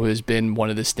Buffalo, who has been one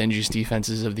of the stingiest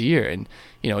defenses of the year. And,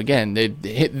 again,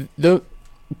 the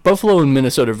Buffalo and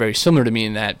Minnesota are very similar to me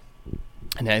in that,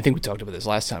 and I think we talked about this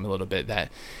last time a little bit, that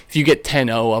if you get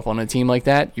 10-0 up on a team like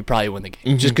that, you probably win the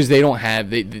game. Just because they don't have,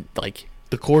 the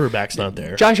quarterback's not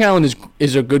there. Josh Allen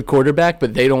is a good quarterback,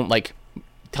 but they don't, like,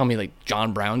 tell me, like,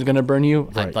 John Brown's going to burn you.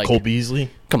 Right. Cole Beasley.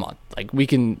 Come on. Like, we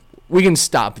can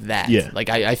stop that. Yeah. Like,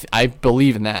 I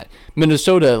believe in that.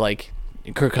 Minnesota, like,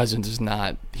 Kirk Cousins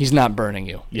he's not burning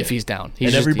you if he's down.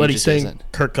 Everybody's saying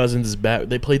Kirk Cousins is bad.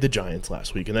 They played the Giants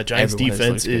last week, and that Giants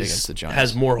defense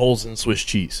has more holes than Swiss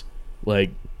cheese.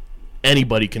 Like,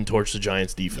 anybody can torch the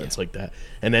Giants defense like that.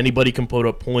 And anybody can put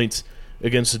up points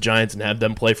against the Giants and have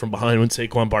them play from behind when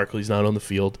Saquon Barkley's not on the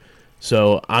field.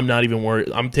 So I'm not even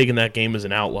worried. I'm taking that game as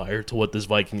an outlier to what this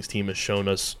Vikings team has shown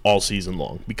us all season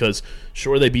long. Because,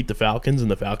 sure, they beat the Falcons,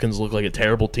 and the Falcons look like a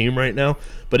terrible team right now.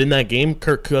 But in that game,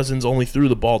 Kirk Cousins only threw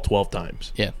the ball 12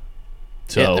 times. Yeah.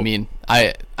 So, yeah, I mean,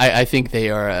 I think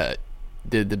they are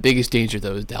the biggest danger,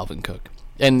 though, is Dalvin Cook.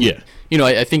 And,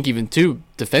 I think even, too,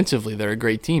 defensively, they're a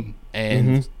great team.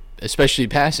 And especially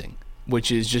passing, which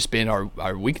has just been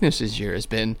our weakness this year, has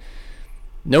been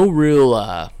no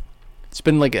real it's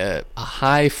been like a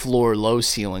high floor, low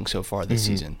ceiling so far this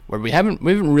season, where we haven't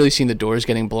really seen the doors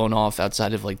getting blown off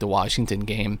outside of, like, the Washington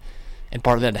game, and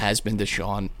part of that has been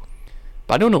Deshaun.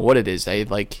 But I don't know what it is.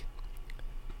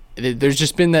 There's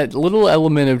just been that little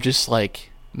element of just,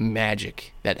 like,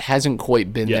 magic that hasn't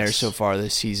quite been there so far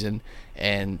this season.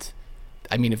 And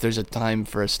I mean, if there's a time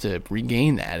for us to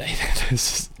regain that,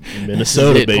 this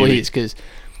Minnesota, is it, baby, please, because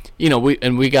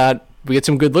we get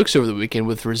some good looks over the weekend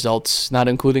with results not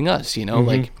including us.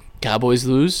 Like, Cowboys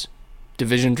lose,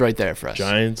 division's right there for us.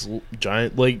 Giants,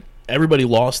 like, everybody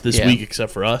lost this week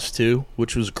except for us too,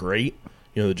 which was great.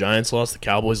 The Giants lost, the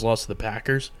Cowboys lost to the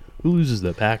Packers. Who loses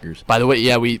the Packers? By the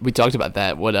way, we talked about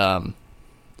that. What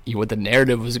the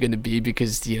narrative was going to be,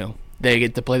 because they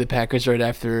get to play the Packers right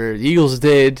after the Eagles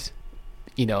did.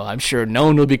 I'm sure no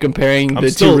one will be comparing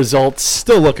the two results.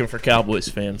 Still looking for Cowboys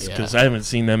fans, because I haven't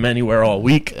seen them anywhere all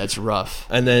week. That's rough.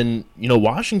 And then,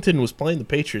 Washington was playing the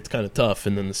Patriots kind of tough,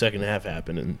 and then the second half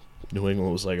happened, and New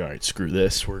England was like, all right, screw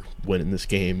this. We're winning this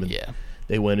game. And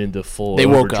they went into full They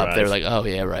woke overdrive. up. They were like, oh,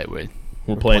 yeah, right.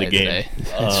 We're playing a game.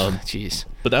 Jeez.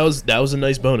 But that was a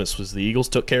nice bonus, was the Eagles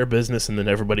took care of business, and then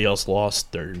everybody else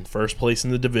lost. They're in first place in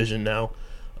the division now.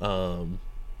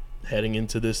 Heading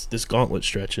into this gauntlet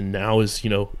stretch, and now is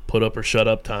put up or shut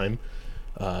up time.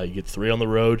 You get 3 on the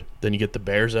road, then you get the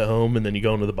Bears at home, and then you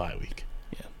go into the bye week.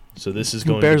 Yeah. So this is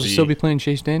going Bears to be... will still be playing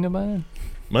Chase Daniel by then?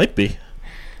 Might be.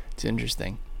 It's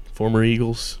interesting. Former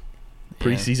Eagles,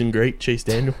 preseason great, Chase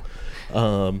Daniel.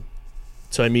 So,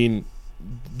 I mean,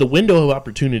 the window of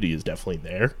opportunity is definitely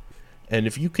there. And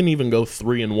if you can even go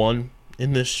 3-1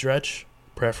 in this stretch,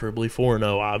 preferably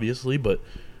 4-0, obviously, but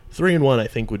 3-1 I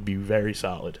think would be very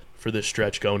solid for this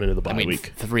stretch going into the bye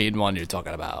week. 3-1, you're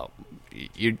talking about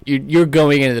you're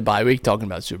going into the bye week talking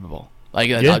about Super Bowl. Like,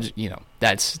 that'll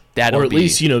or at be,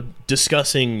 least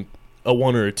discussing a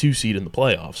 1 or a 2 seed in the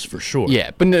playoffs for sure. Yeah,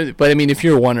 but I mean, if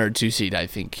you're a 1 or a 2 seed, I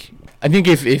think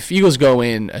if Eagles go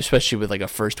in, especially with like a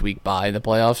first week bye in the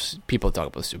playoffs, people talk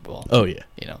about the Super Bowl. Oh yeah,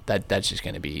 that's just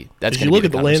going to be If you look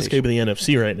at the landscape of the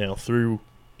NFC right now through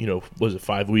was it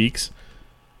 5 weeks?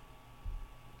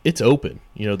 It's open.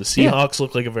 The Seahawks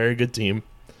look like a very good team.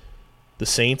 The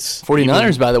Saints.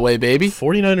 49ers, by the way, baby.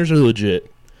 49ers are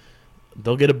legit.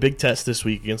 They'll get a big test this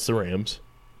week against the Rams.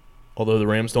 Although the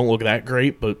Rams don't look that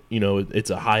great, but,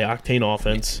 it's a high-octane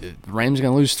offense. The Rams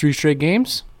going to lose 3 straight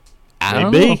games? I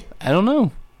don't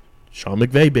know. Sean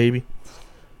McVay, baby.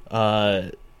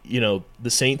 The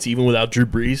Saints, even without Drew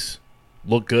Brees,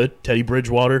 look good. Teddy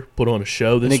Bridgewater put on a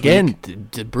show this week. And again,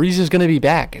 the Brees is going to be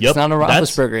back. It's not a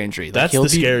Roethlisberger injury. That's the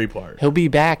scary part. He'll be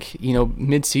back,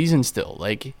 mid-season still.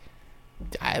 Like,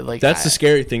 That's the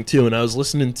scary thing too. And I was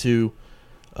listening to,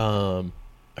 I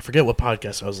forget what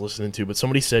podcast I was listening to, but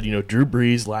somebody said, Drew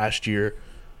Brees last year,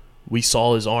 we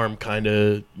saw his arm kind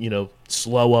of,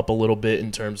 slow up a little bit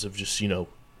in terms of just,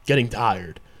 getting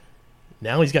tired.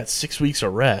 Now he's got 6 weeks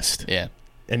of rest. Yeah.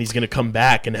 And he's going to come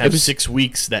back and have 6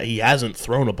 weeks that he hasn't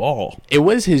thrown a ball. It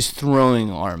was his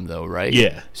throwing arm, though, right?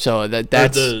 Yeah. So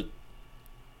that's the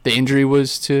injury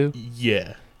was too.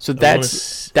 Yeah. So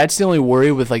that's the only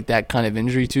worry with like that kind of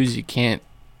injury too, is you can't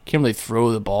really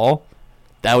throw the ball.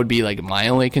 That would be like my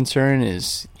only concern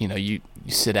is you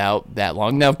sit out that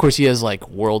long. Now, of course, he has like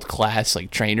world class like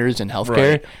trainers and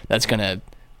healthcare that's gonna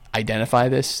identify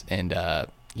this, and they're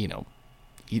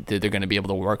gonna be able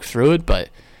to work through it. But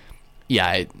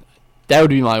yeah, that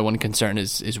would be my one concern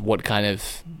is what kind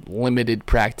of limited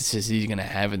practices he's gonna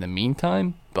have in the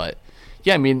meantime. But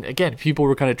yeah, I mean, again, people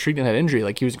were kind of treating that injury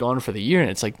like he was gone for the year, and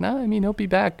it's like, nah, I mean, he'll be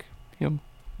back,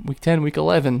 week 10, week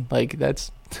 11. Like,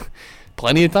 that's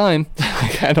plenty of time.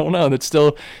 Like, I don't know. That's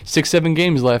still 6-7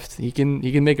 games left. He can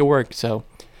make it work. So,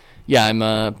 yeah,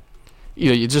 I'm,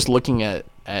 you're just looking at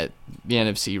the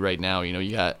NFC right now.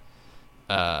 You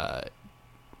got,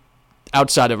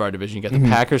 outside of our division, you got the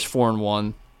Packers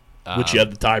 4-1. Which you have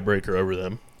the tiebreaker over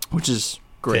them. Which is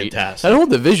great. Fantastic. That whole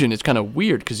division is kind of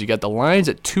weird because you got the Lions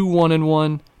at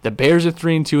 2-1-1, the Bears at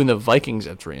 3-2, and the Vikings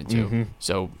at 3-2.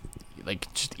 So,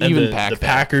 like, just and even the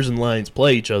Packers and Lions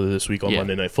play each other this week on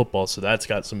Monday Night Football, so that's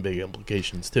got some big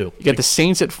implications too. You got the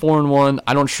Saints at 4-1.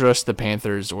 I don't trust the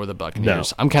Panthers or the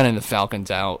Buccaneers. No. I'm kind of in the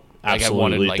Falcons out.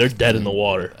 Absolutely, they're dead in the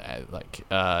water.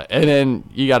 And then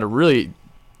you got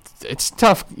it's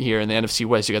tough here in the NFC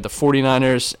West. You got the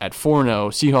 49ers at 4-0,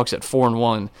 Seahawks at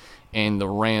 4-1. And the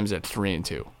Rams at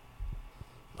 3-2,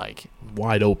 like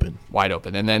wide open.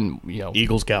 And then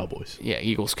Eagles, Cowboys. Yeah,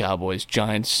 Eagles, Cowboys.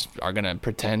 Giants are gonna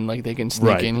pretend like they can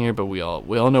sneak in here, but we all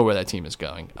know where that team is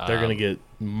going. They're gonna get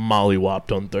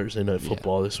mollywopped on Thursday Night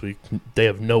Football this week. They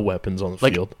have no weapons on the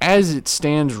field. As it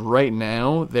stands right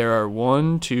now, there are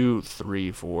 1, 2,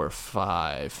 3, 4,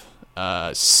 5,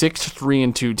 6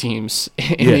 3-2 teams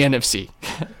in the NFC.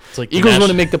 It's like Eagles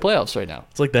want to make the playoffs right now.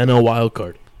 It's like the NL wild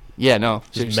card. Yeah, no,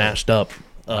 just mashed up.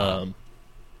 But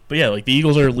yeah, like the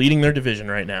Eagles are leading their division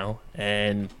right now,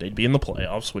 and they'd be in the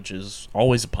playoffs, which is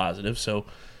always a positive. So,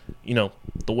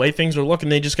 the way things are looking,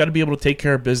 they just got to be able to take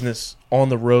care of business on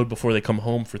the road before they come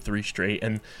home for 3 straight.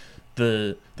 And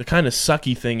the kind of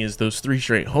sucky thing is those 3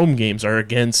 straight home games are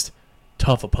against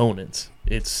tough opponents.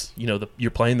 It's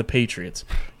you're playing the Patriots,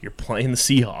 you're playing the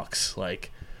Seahawks, like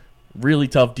really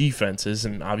tough defenses,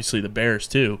 and obviously the Bears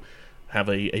too. Have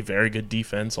a very good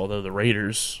defense, although the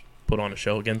Raiders put on a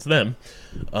show against them.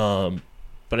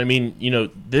 But, I mean,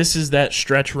 this is that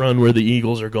stretch run where the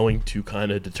Eagles are going to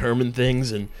kind of determine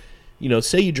things. And,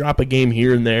 say you drop a game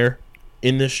here and there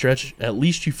in this stretch, at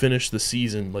least you finish the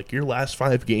season. Like, your last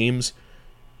 5 games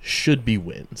should be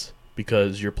wins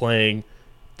because you're playing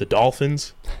the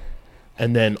Dolphins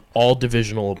and then all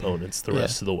divisional opponents the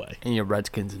rest of the way. And your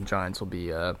Redskins and Giants will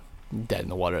be dead in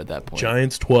the water at that point.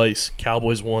 Giants twice,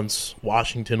 Cowboys once,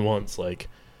 Washington once. Like,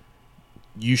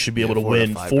 you should be able to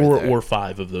win 4 or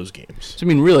 5 of those games. So, I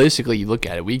mean, realistically, you look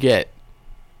at it, we get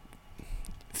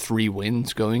 3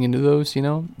 wins going into those,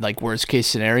 like worst case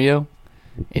scenario,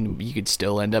 and you could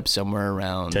still end up somewhere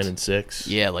around 10-6.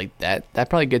 Yeah, like that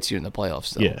probably gets you in the playoffs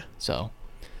still. Yeah. So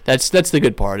that's the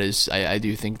good part is I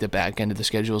do think the back end of the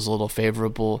schedule is a little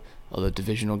favorable, although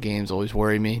divisional games always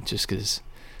worry me just because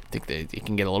I think it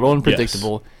can get a little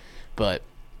unpredictable. Yes. But,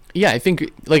 yeah, I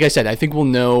think, like I said, I think we'll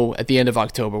know at the end of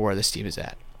October where this team is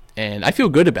at. And I feel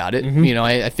good about it.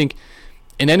 I think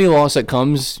in any loss that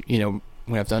comes,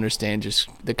 we have to understand just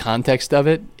the context of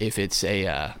it. If it's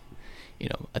a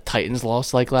Titans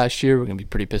loss like last year, we're going to be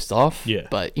pretty pissed off. Yeah.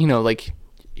 But, you're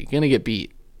going to get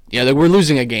beat. Like we're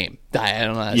losing a game. I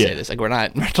don't know how to say this. Like we're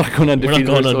not going undefeated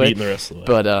the rest of the way.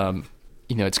 But,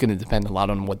 it's going to depend a lot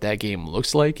on what that game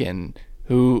looks like and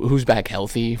who's back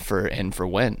healthy for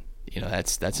when.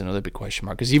 That's another big question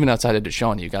mark. Because even outside of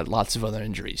Deshaun, you've got lots of other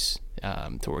injuries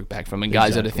to work back from, and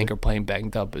guys that I think are playing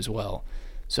banged up as well.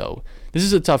 So this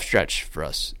is a tough stretch for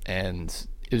us, and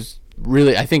it was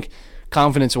really, I think,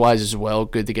 confidence-wise as well,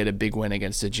 good to get a big win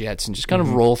against the Jets and just kind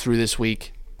of roll through this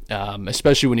week,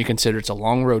 especially when you consider it's a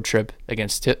long road trip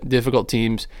against difficult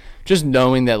teams. Just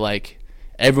knowing that like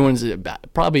everyone's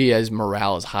probably as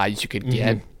morale as high as you could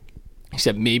get,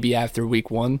 except maybe after week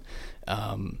 1.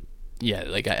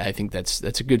 I think that's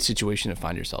a good situation to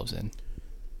find yourselves in.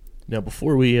 Now,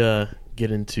 before we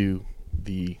get into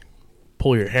the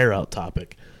pull your hair out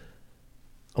topic,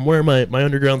 I'm wearing my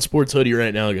Underground Sports hoodie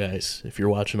right now, guys, if you're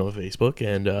watching on Facebook,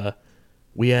 and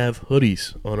we have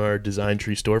hoodies on our Design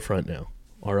Tree storefront now.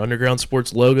 our Underground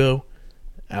Sports logo,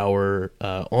 our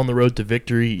On the Road to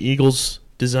Victory Eagles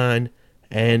design,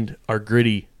 and our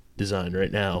Gritty design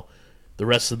right now. The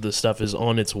rest of the stuff is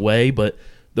on its way, but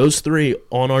those three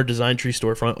on our Design Tree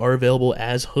storefront are available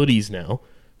as hoodies now.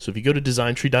 So if you go to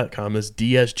designtree.com, that's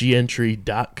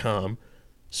dsgntree.com,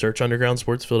 search Underground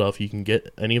Sports Philadelphia, you can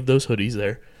get any of those hoodies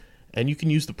there. And you can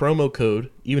use the promo code,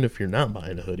 even if you're not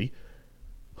buying a hoodie,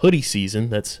 Hoodie Season,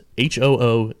 that's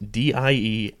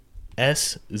HOODIESZN,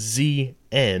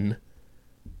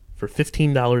 for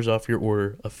 $15 off your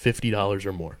order of $50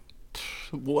 or more.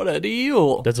 What a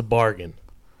deal! That's a bargain.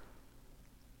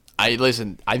 I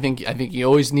think you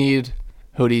always need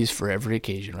hoodies for every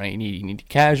occasion, right? You need the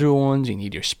casual ones, you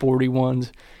need your sporty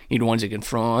ones, you need ones that can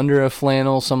throw under a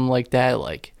flannel, something like that.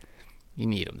 Like, you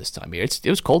need them this time of year. It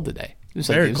was cold today. It was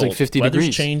Very cold. like 50 Weather's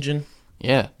degrees. changing.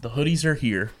 Yeah. The hoodies are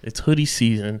here. It's hoodie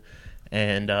season,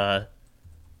 and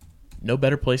no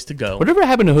better place to go. Whatever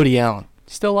happened to Hoodie Allen?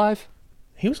 Still alive?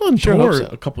 He was on Sure hope tour so.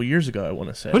 a couple years ago, I want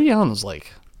to say. Hoodie Allen was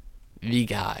like the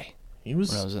guy He when I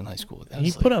was. was in high school.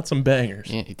 He put out some bangers.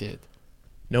 Yeah, he did.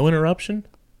 No interruption.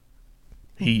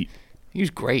 He He was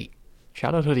great.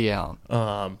 Shout out Hoodie Allen.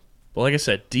 Well, like I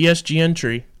said, DSGN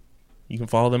Tree. You can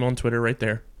follow them on Twitter right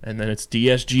there. And then it's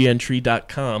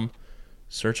dsgntree.com.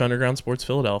 Search Underground Sports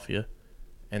Philadelphia.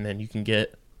 And then you can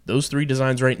get those three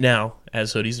designs right now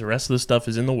as hoodies. The rest of the stuff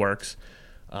is in the works.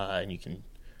 And you can,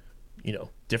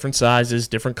 different sizes,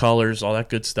 different colors, all that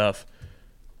good stuff.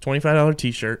 $25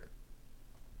 t-shirt.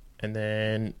 And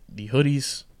then the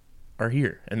hoodies are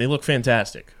here. And they look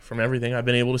fantastic from everything I've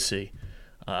been able to see.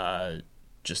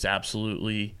 Just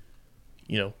absolutely,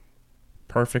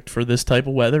 perfect for this type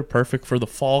of weather, perfect for the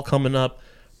fall coming up,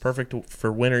 perfect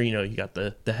for winter. You got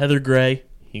the heather gray,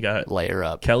 you got Layer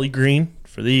up. Kelly green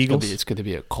for the Eagles. It's going to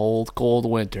be a cold, cold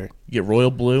winter. You get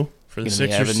royal blue for the Gonna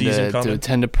be Sixers having season to coming.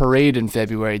 attend a parade in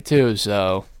February too,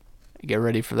 so get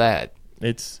ready for that.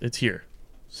 It's here.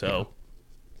 So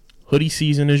hoodie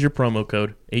season is your promo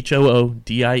code,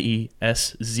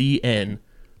 HOODIESZN,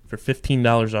 for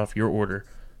 $15 off your order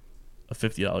of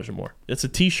 $50 or more. It's a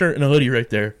t-shirt and a hoodie right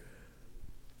there.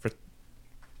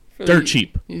 Dirt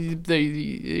cheap.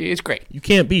 It's great. You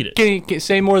can't beat it. Can't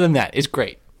say more than that. It's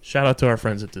great. Shout out to our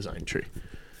friends at Design Tree.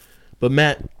 But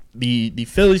Matt, the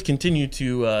Phillies continue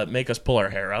to make us pull our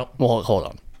hair out. Well, hold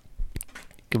on.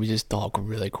 Can we just talk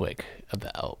really quick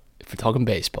about, if we're talking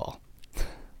baseball,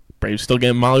 Braves still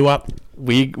getting mollywop.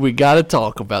 we got to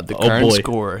talk about the Oh, current boy.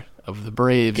 score of the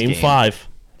Braves Game 5.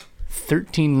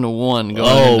 13-1 going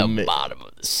Oh, in the man. bottom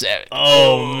of the seventh.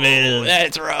 Oh, man.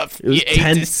 That's rough. It was You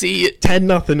hate to see it.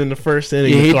 10-0 in the first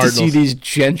inning. You The hate to Cardinals. see these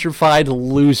gentrified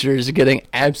losers getting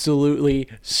absolutely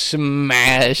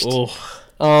smashed.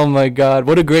 Oh my God.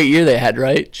 What a great year they had,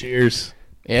 right? Cheers.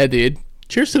 Yeah, dude.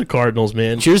 Cheers to the Cardinals,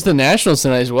 man. Cheers to the Nationals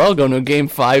tonight as well. Going to a game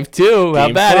 5 too. How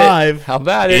Game about 5 it? How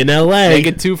about it? in LA. Make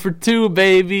it 2 for 2,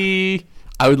 baby.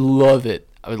 I would love it.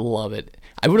 I would love it.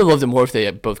 I would have loved it more if they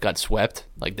had both got swept.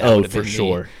 Like that would have for been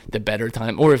sure. the better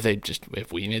time. Or if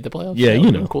we made the playoffs. Yeah, that would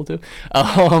have been cool too.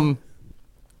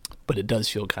 But it does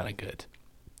feel kind of good.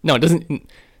 No, it doesn't.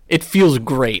 It feels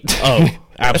great. Oh,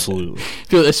 absolutely.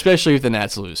 Especially if the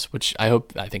Nats lose, which I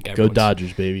think Go everyone's.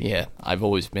 Dodgers, baby. Yeah, I've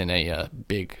always been a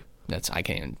big. I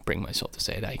can't even bring myself to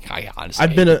say it. I honestly.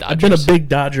 I've been hate the a Dodgers. big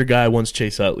Dodger guy once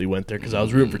Chase Utley went there because I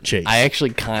was rooting for Chase. I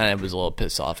actually kind of was a little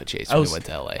pissed off at Chase when he went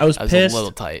to LA. I was pissed. a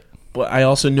little tight. But I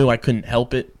also knew I couldn't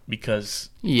help it because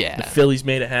Yeah. the Phillies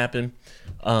made it happen.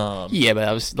 Yeah, but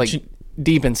I was like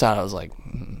deep inside. I was like,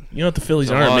 You know what the Phillies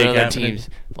a aren't lot of making other happen? teams.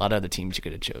 A lot of other teams you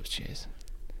could have chose Chase.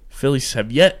 Phillies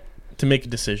have yet to make a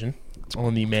decision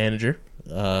on the manager.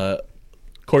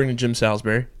 According to Jim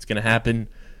Salisbury, it's going to happen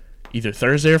either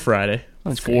Thursday or Friday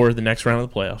before the next round of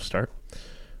the playoffs start.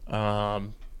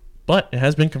 But it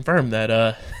has been confirmed that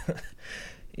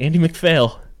Andy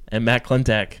McPhail and Matt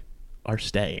Klentak are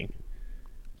staying,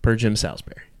 per Jim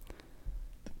Salisbury.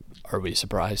 Are we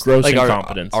surprised? Gross Like,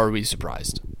 incompetence. Are we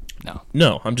surprised? No.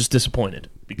 No, I'm just disappointed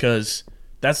because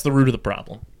that's the root of the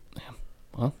problem.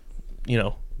 Well,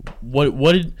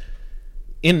 What did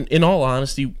in all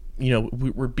honesty,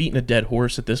 we're beating a dead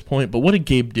horse at this point, but what did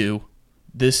Gabe do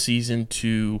this season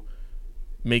to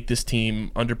make this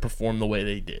team underperform the way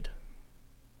they did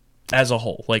as a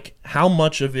whole? Like, how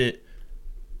much of the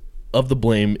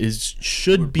blame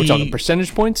should be we're talking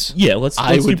percentage points. Yeah, let's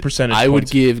do percentage I would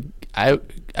points. I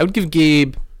would give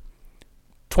Gabe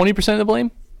 20% of the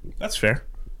blame. That's fair.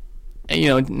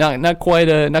 And, not quite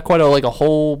a like a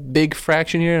whole big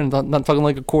fraction here, and not talking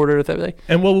like a quarter of that.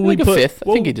 And what would Like we a put? fifth.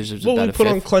 I think he deserves what about would a we put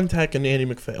on fifth. Klentak and Andy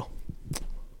McPhail?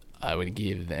 I would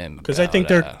give them Because I think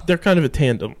they're kind of a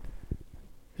tandem.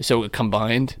 so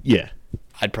combined. Yeah.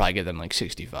 I'd probably give them like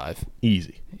 65.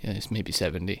 Easy. Yeah, it's maybe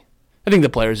 70. I think the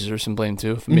players deserve some blame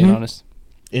too, if I'm being honest.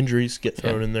 Injuries get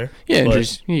thrown in there. Yeah, but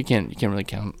injuries. You can't really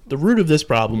count. the root of this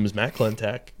problem is Matt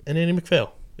Klentak and Andy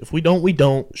McPhail. If we don't, we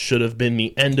don't. Should have been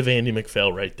the end of Andy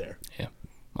McPhail right there. Yeah.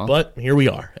 Well, But here we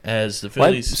are as the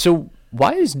Phillies.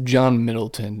 why is John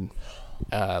Middleton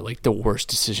like the worst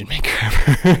decision maker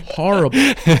ever? Horrible.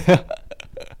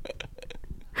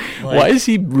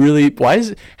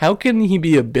 How can he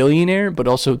be a billionaire but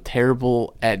also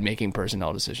terrible at making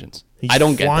personnel decisions? I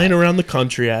don't get flying that. around the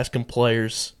country asking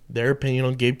players their opinion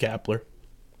on Gabe Kapler.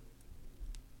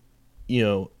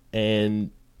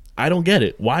 And I don't get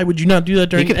it. Why would you not do that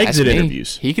during He could exit ask me.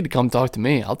 interviews? He could come talk to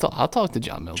me. I'll talk to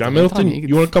John Middleton. John Middleton, Anytime.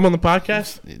 you want to come on the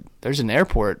podcast? There's an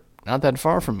airport not that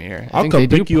far from here. I'll come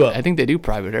pick you up. I think they do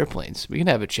private airplanes. We can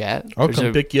have a chat. I'll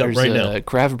come pick you up right now. There's a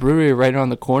craft brewery right around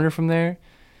the corner from there.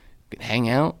 We can hang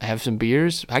out, have some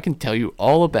beers. I can tell you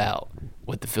all about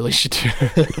what the Phillies should do.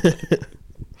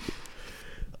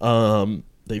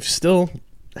 They've still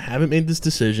haven't made this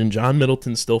decision. John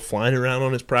Middleton's still flying around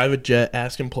on his private jet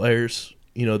asking players,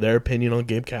 their opinion on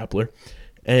Gabe Kapler.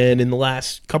 And in the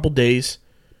last couple days,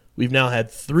 we've now had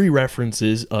 3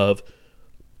 references of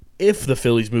if the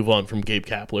Phillies move on from Gabe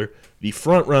Kapler, the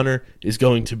front runner is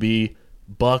going to be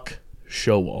Buck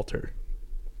Showalter.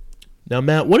 Now,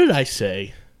 Matt, what did I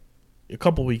say a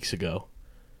couple weeks ago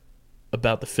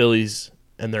about the Phillies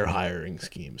and their hiring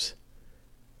schemes?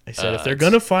 I said if they're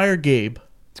going to fire Gabe,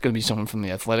 It's going to be someone from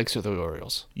the Athletics or the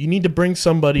Orioles. you need to bring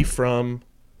somebody from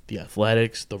the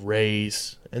Athletics, the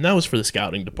Rays, and that was for the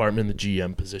scouting department, the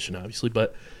GM position, obviously,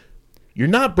 but you're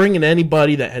not bringing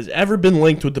anybody that has ever been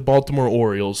linked with the Baltimore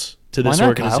Orioles to this Why not,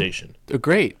 organization. Kyle? They're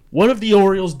great. What have the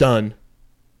Orioles done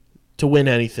to win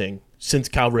anything since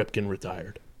Cal Ripken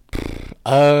retired?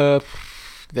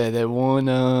 They won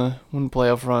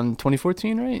playoff run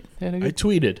 2014, right? They had a I good-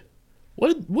 tweeted,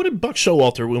 what did Buck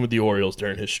Showalter win with the Orioles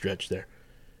during his stretch there?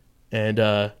 And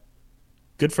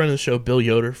good friend of the show, Bill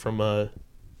Yoder from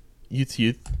Youth to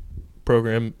Youth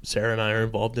program Sarah and I are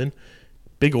involved in,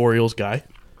 big Orioles guy,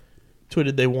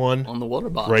 tweeted they won on the water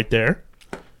bottle. right there.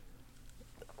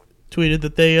 Tweeted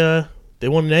that they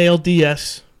won an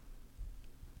ALDS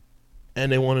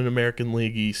and they won an American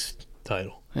League East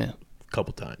title Yeah, a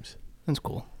couple times. that's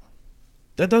cool.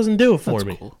 That doesn't do it for That's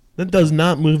me. cool. That does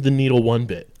not move the needle one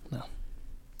bit. No.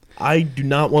 I do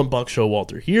not want Buck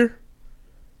Showalter here.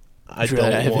 I Should I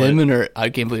don't have want him or I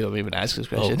can't believe I'm even asking this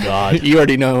question. Oh, God. You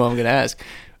already know who I'm going to ask.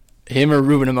 Him or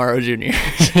Ruben Amaro Jr.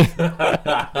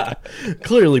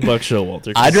 clearly Buck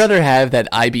Showalter. I'd rather have that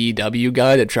IBEW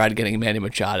guy that tried getting Manny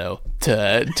Machado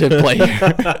to play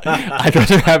here. I'd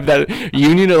rather have that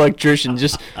union electrician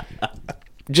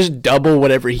just double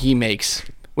whatever he makes,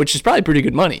 which is probably pretty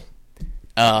good money.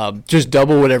 Just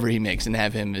double whatever he makes and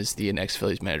have him as the next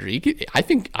Phillies manager.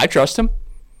 I trust him.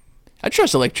 I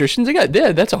trust electricians.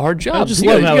 That's a hard job. just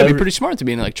You love gotta how be pretty smart to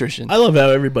be an electrician. I love how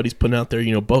everybody's putting out there,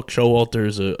 Buck Showalter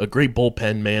is a great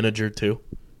bullpen manager, too.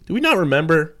 Do we not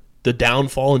remember the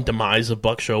downfall and demise of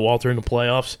Buck Showalter in the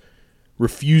playoffs?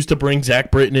 Refused to bring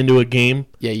Zach Britton into a game.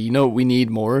 Yeah, what we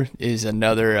need more is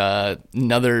another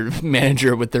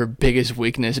manager with their biggest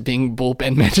weakness being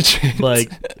bullpen management.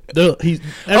 Like, what's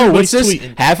everybody's this?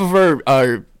 tweeting. Half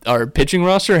of our pitching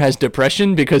roster has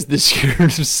depression because this year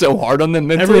is so hard on them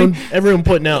mentally. Everyone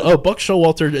putting out, Buck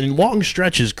Showalter in long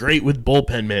stretches great with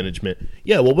bullpen management.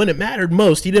 Yeah, well, when it mattered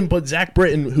most, he didn't put Zach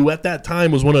Britton, who at that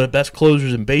time was one of the best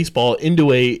closers in baseball,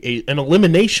 into an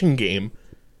elimination game,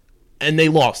 and they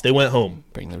lost. They went home.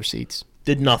 Bring the receipts,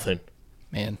 Did nothing.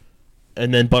 man.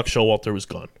 And then Buck Showalter was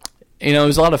gone. It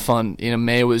was a lot of fun.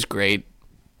 May was great.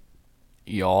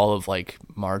 All of like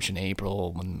March and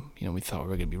April when we thought we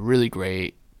were gonna be really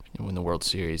great. Win the World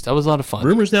Series. That was a lot of fun.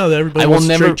 Rumors now that everybody I will wants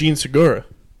to never- trade Gene Segura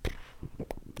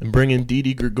and bring in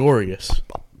Didi Gregorius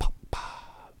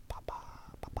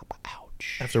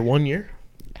Ouch. after 1 year.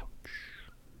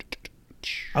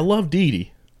 I love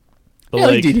Didi. But Yeah, I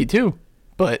like DD too,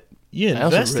 but you I also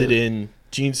invested really- in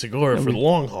Gene Segura for the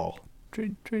long haul.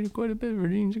 traded quite a bit for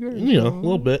Gene Segura. A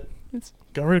little bit. It's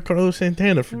Got rid of Carlos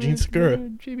Santana for Gene Segura.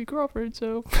 JB Crawford,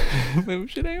 so maybe we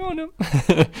should hang on him.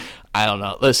 I don't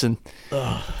know. Listen,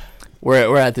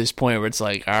 we're at this point where it's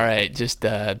like, all right, just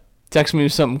text me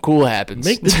if something cool happens.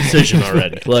 Make the decision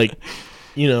already.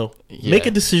 Make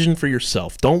a decision for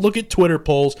yourself. Don't look at Twitter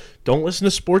polls. Don't listen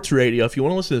to sports radio. If you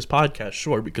want to listen to this podcast,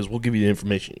 sure, because we'll give you the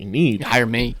information you need. Hire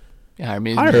me. Hire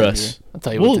me. as Hire manager. us. I'll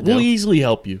tell you what to do. We'll easily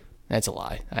help you. That's a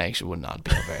lie. I actually would not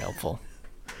be very helpful.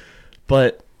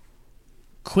 But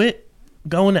quit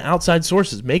going to outside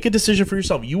sources. Make a decision for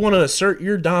yourself. You want to assert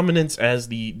your dominance as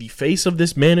the face of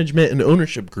this management and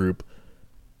ownership group.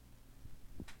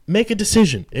 Make a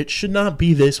decision. It should not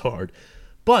be this hard.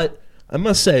 But I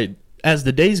must say, as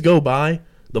the days go by,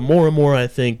 the more and more I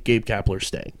think Gabe Kapler's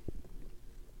staying.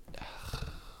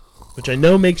 Which I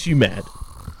know makes you mad.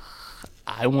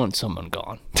 I want someone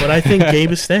gone. But I think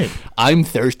Gabe is staying. I'm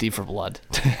thirsty for blood.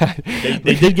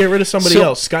 They did get rid of somebody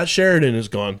else. Scott Sheridan is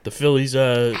gone. The Phillies'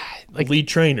 lead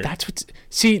trainer. That's what's.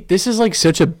 See, this is like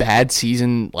such a bad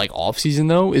season, like off season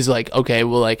though. Is like, okay,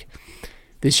 well, like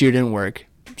this year didn't work,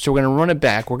 so we're gonna run it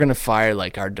back. We're gonna fire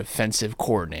like our defensive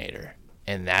coordinator,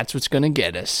 and that's what's gonna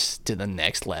get us to the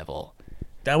next level.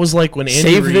 That was like when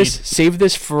Andy Reid. Save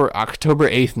this for October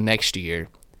 8th next year,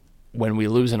 when we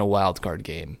lose in a wild card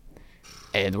game.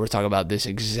 And we're talking about this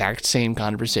exact same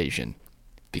conversation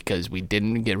because we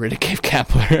didn't get rid of Gabe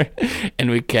Kapler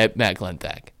and we kept Matt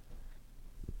Klentak.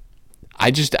 I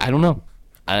don't know.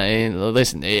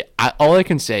 Listen, all I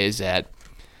can say is that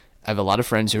I have a lot of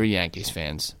friends who are Yankees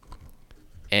fans,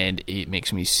 and it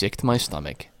makes me sick to my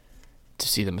stomach to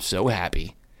see them so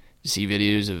happy, to see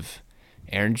videos of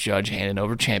Aaron Judge handing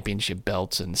over championship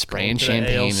belts and spraying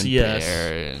champagne and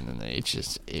beer, and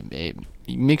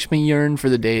it makes me yearn for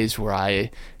the days where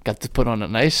I got to put on a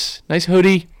nice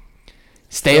hoodie,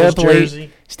 stay up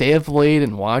late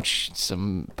and watch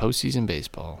some postseason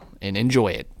baseball and enjoy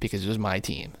it because it was my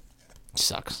team. It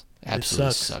sucks.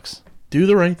 Absolutely sucks. Do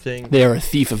the right thing. They are a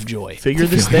thief of joy. Figure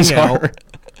this thing out.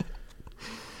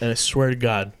 And I swear to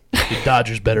God, the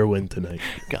Dodgers better win tonight.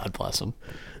 God bless them.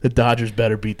 The Dodgers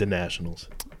better beat the Nationals.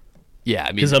 Yeah, I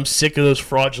mean, because I'm sick of those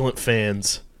fraudulent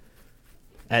fans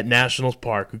at Nationals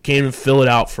Park who can't even fill it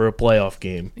out for a playoff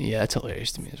game. Yeah, that's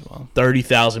hilarious to me as well.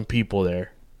 30,000 people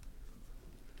there.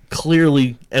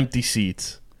 Clearly empty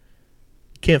seats.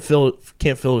 Can't fill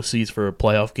the seats for a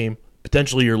playoff game.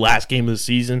 Potentially your last game of the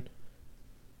season.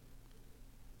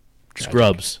 Tragic.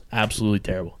 Scrubs. Absolutely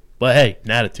terrible. But hey,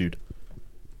 an attitude,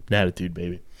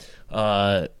 baby.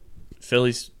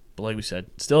 Phillies, like we said,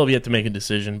 still have yet to make a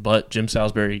decision, but Jim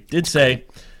Salisbury did say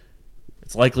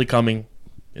it's likely coming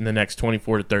in the next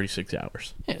 24 to 36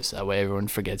 hours. Yeah, so that way everyone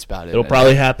forgets about it. It'll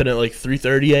probably happen at like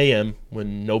 3:30 a.m.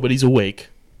 when nobody's awake.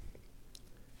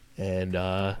 And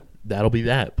that'll be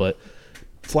that. But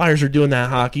Flyers are doing that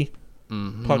hockey.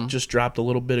 Mm-hmm. Puck just dropped a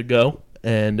little bit ago.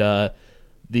 And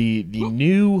the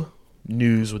new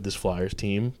news with this Flyers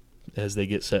team, as they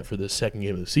get set for the second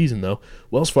game of the season, though,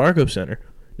 Wells Fargo Center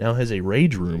now has a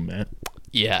rage room, Matt.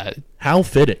 Yeah. How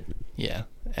fitting. Yeah.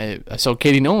 I saw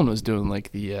Katie Nolan was doing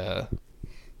like the,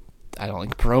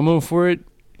 promo for it.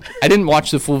 I didn't watch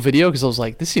the full video because I was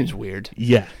like, this seems weird.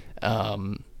 Yeah.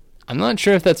 I'm not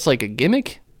sure if that's like a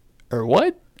gimmick or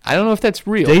what. I don't know if that's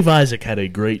real. Dave Isaac had a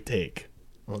great take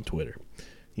on Twitter.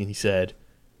 And he said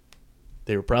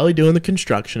they were probably doing the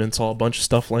construction and saw a bunch of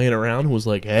stuff laying around and was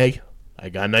like, hey, I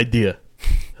got an idea.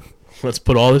 Let's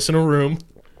put all this in a room.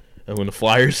 And when the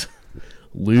Flyers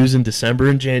lose in December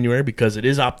and January, because it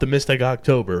is optimistic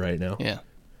October right now, yeah,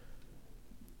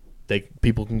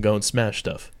 people can go and smash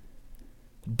stuff.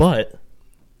 But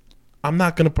I'm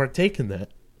not going to partake in that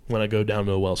when I go down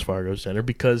to the Wells Fargo Center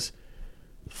because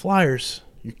Flyers,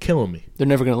 you're killing me. They're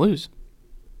never going to lose.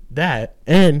 That,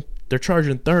 and they're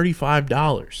charging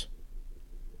 $35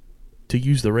 to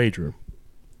use the rage room.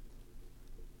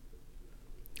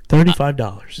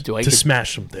 $35 to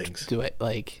smash some things. Do it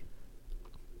like...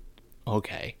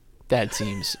 Okay, that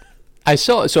seems... I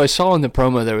saw in the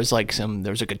promo there was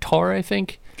a guitar, I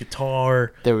think.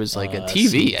 There was like a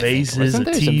TV. Some vases, a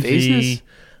TV.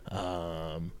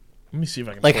 Let me see if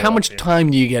I can. Like, how much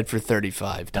time do you get for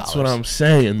 $35? That's what I'm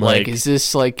saying. Like, is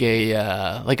this like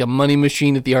a money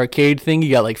machine at the arcade thing?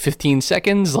 You got like 15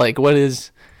 seconds. Like,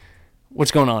 what's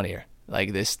going on here?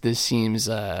 Like this seems.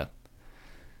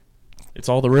 It's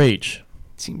all the rage.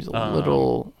 It seems a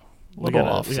little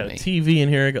off to me. We got a TV in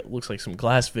here. It looks like some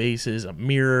glass vases, a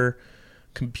mirror,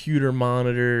 computer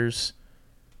monitors.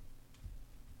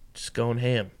 Just going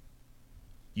ham.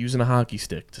 Using a hockey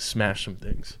stick to smash some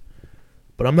things.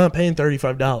 But I'm not paying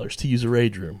 $35 to use a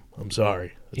rage room. I'm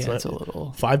sorry. That's a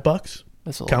little... $5?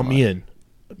 That's a Count me in.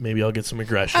 Maybe I'll get some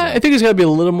aggression. I think it's got to be a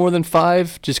little more than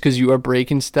 $5, just because you are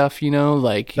breaking stuff,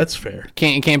 Like, that's fair. It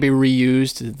can't be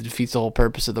reused. It defeats the whole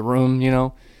purpose of the room,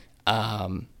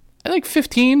 I like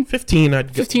 15. 15,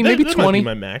 I'd 15, maybe 20. That might be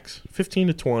my max. 15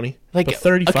 to 20. Like, but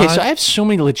 35. Okay, so I have so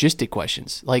many logistic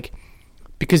questions. Like,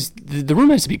 because the room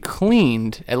has to be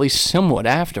cleaned at least somewhat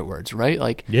afterwards, right?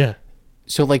 Like, yeah.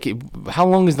 So, like, how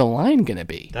long is the line gonna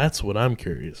be? That's what I'm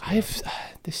curious about.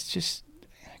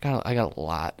 I got a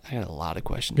lot of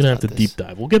questions. Gonna have to deep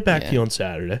dive. We'll get back to you on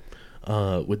Saturday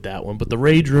with that one. But the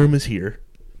rage room is here.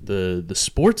 The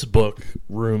sports book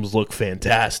rooms look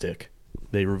fantastic.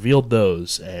 They revealed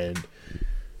those, and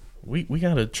We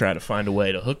got to try to find a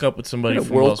way to hook up with somebody What a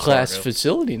from Wells world-class Fargo.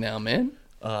 facility now, man.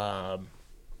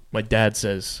 My dad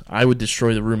says I would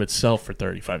destroy the room itself for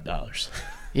 $35.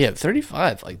 Yeah,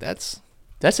 35. Like that's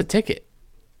a ticket.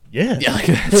 Yeah, Yeah,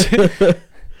 like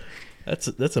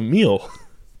that's a meal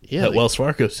yeah, at like- Wells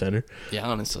Fargo Center. yeah.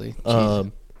 Honestly,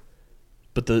 Jesus.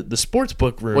 But the sports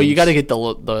book room. Well, you got to get the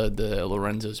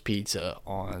Lorenzo's Pizza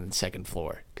on the second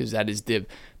floor because that is the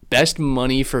best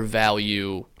money for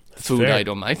value food fair.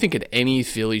 item I think at any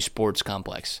Philly sports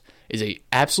complex. Is a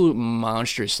absolute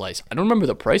monster slice. I don't remember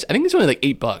the price. I think it's only like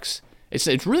 $8.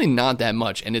 It's really not that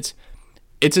much, and it's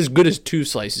as good as 2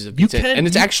 slices of pizza, and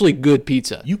it's actually good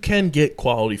pizza. You can get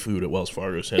quality food at Wells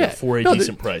Fargo Center Yeah. for a No,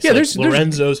 decent price. yeah, Like there's-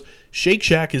 Lorenzo's. Shake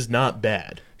Shack is not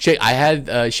bad. I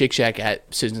had Shake Shack at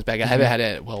Citizens Bank. I haven't had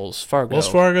it at Wells Fargo. Wells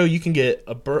Fargo, you can get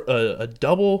a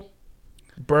double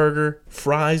burger,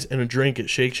 fries, and a drink at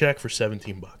Shake Shack for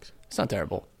 $17. It's not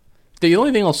terrible. The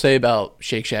only thing I'll say about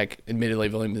Shake Shack, admittedly,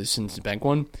 I've only been to the Citizens Bank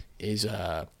one, is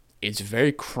it's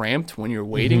very cramped when you're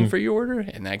waiting for your order,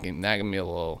 and that can be a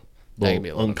little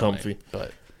uncomfy. annoying,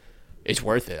 but it's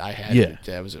worth it. I had Yeah. it.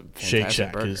 That was a fantastic Shake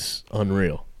Shack burger. is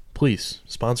unreal. Please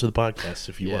sponsor the podcast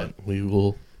if you want. We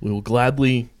will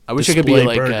gladly. I wish I could be display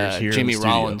like burgers here in Jimmy the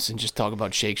studio. Rollins and just talk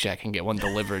about Shake Shack and get one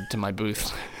delivered to my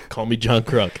booth. Call me John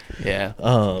Kruk. Yeah.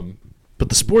 But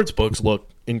the sports books look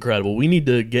incredible. We need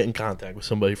to get in contact with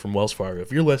somebody from Wells Fargo.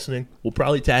 If you're listening, we'll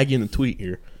probably tag you in the tweet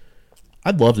here.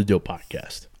 I'd love to do a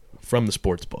podcast from the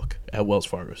sports book at Wells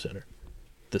Fargo Center.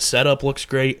 The setup looks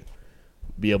great.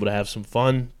 Be able to have some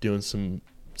fun doing some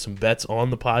bets on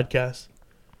the podcast.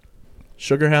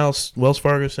 Sugar House, Wells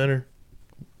Fargo Center.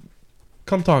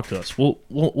 Come talk to us.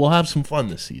 We'll have some fun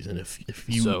this season if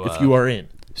you are in.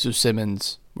 So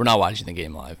Simmons, we're not watching the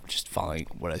game live, just following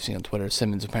what I've seen on Twitter.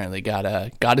 Simmons apparently got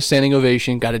a standing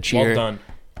ovation, got a cheer, Well done.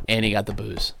 and he got the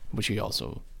booze, which he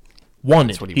also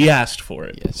Wanted. what he He wanted. asked for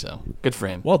it. yeah. So good for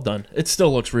him. Well done. It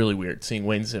still looks really weird seeing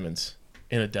Wayne Simmons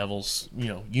in a Devils,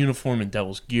 uniform and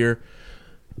Devils gear.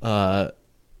 What's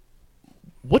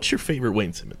your favorite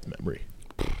Wayne Simmons memory?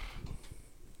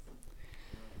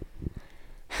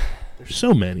 There's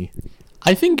so many.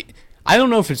 I don't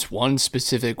know if it's one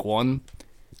specific one.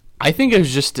 I think it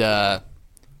was just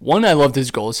one. I loved his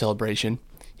goal celebration.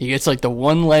 He gets like the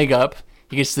one leg up.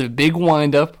 He gets the big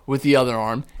wind up with the other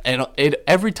arm, and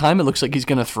every time it looks like he's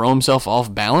gonna throw himself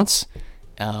off balance,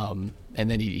 and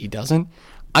then he doesn't.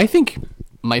 I think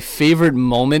my favorite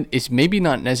moment is maybe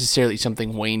not necessarily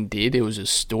something Wayne did. It was a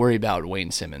story about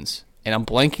Wayne Simmons. And I'm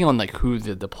blanking on like who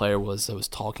the player was that was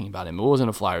talking about him. It wasn't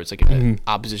a Flyer. It was like an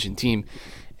opposition team,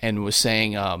 and was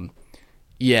saying,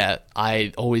 "Yeah,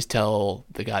 I always tell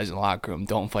the guys in the locker room,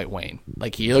 don't fight Wayne.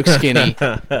 Like he looks skinny,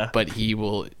 but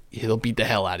he'll beat the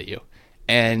hell out of you."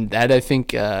 And that I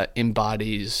think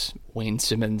embodies Wayne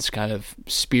Simmons' kind of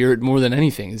spirit more than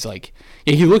anything. It's like,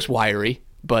 yeah, he looks wiry,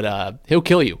 but he'll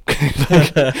kill you.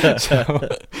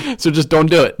 so just don't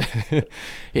do it.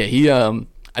 Yeah, he. I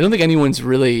don't think anyone's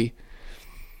really.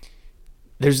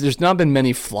 There's not been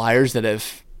many Flyers that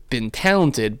have been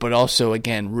talented, but also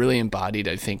again really embodied.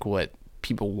 I think what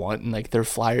people want in like their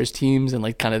Flyers teams and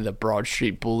like kind of the Broad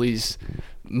Street Bullies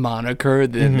moniker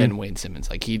than Wayne Simmons.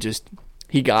 Like he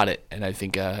got it, and I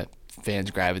think fans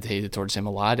gravitated towards him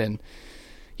a lot. And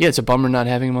yeah, it's a bummer not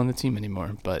having him on the team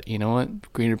anymore. But you know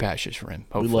what? Greener pastures for him.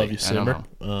 Hopefully. We love you, I don't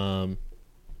Simmer.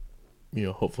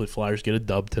 know. Hopefully Flyers get a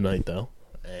dub tonight, though.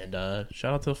 And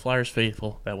shout out to the Flyers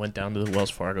faithful that went down to the Wells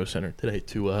Fargo Center today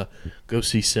to go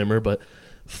see Simmer. But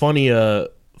funny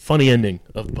ending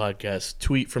of the podcast.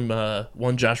 Tweet from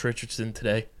one Josh Richardson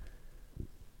today.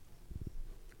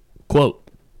 Quote,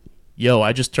 "Yo,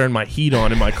 I just turned my heat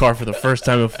on in my car for the first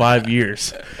time in 5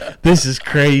 years. This is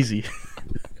crazy."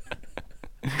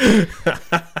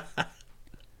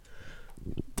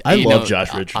 I love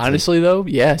Josh Richardson. Honestly, though,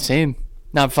 yeah, same.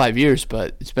 Not 5 years,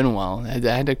 but it's been a while. I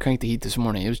had to crank the heat this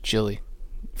morning. It was chilly,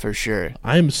 for sure.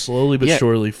 I am slowly but Yeah.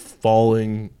 surely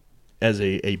falling as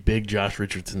a big Josh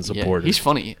Richardson supporter. Yeah, he's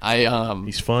funny.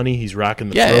 He's funny. He's rocking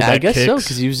the Yeah, throwback I guess so, kicks.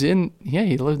 because he was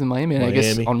he lived in Miami, and I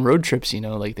guess Miami. on road trips,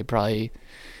 like they probably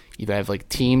either have like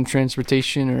team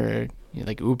transportation or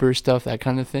like Uber stuff, that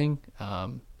kind of thing.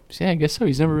 So yeah, I guess so.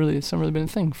 It's never really been a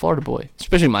thing. Florida boy,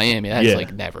 especially Miami. That's Yeah.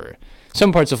 like never.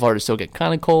 Some parts of Florida still get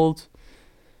kind of cold,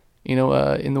 in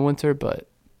the winter, but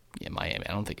yeah, Miami.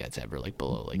 I don't think that's ever like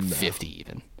below like 50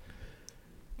 even.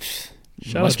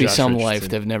 Shout Must out be Josh some Richardson. life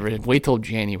they've never. Wait till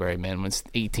January, man, when it's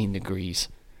 18 degrees,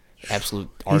 absolute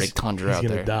Arctic tundra he's out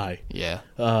gonna there. die. Yeah,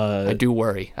 I do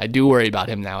worry. I do worry about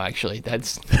him now. Actually,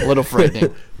 that's a little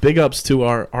frightening. Big ups to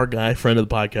our guy, friend of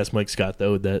the podcast, Mike Scott,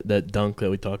 though, that dunk that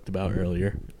we talked about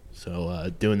earlier.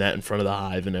 So doing that in front of the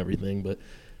Hive and everything. But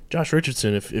Josh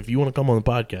Richardson, if you want to come on the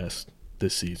podcast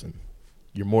this season,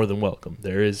 you're more than welcome.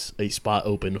 There is a spot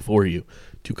open for you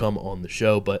to come on the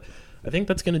show. But I think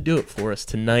that's going to do it for us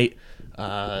tonight.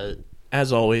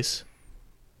 As always,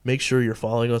 make sure you're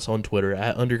following us on Twitter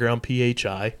at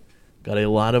UndergroundPHI. Got a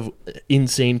lot of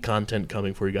insane content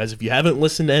coming for you guys. If you haven't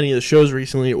listened to any of the shows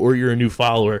recently or you're a new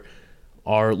follower,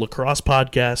 our lacrosse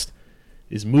podcast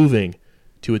is moving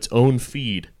to its own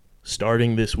feed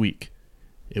starting this week.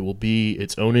 It will be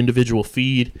its own individual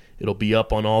feed. It'll be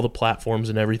up on all the platforms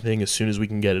and everything as soon as we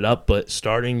can get it up. But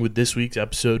starting with this week's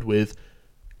episode with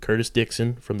Curtis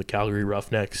Dixon from the Calgary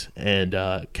Roughnecks and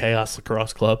Chaos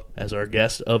Lacrosse Club as our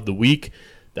guest of the week,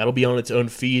 that'll be on its own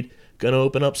feed. Going to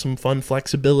open up some fun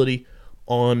flexibility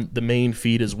on the main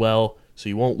feed as well, so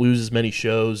you won't lose as many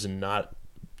shows and not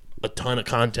a ton of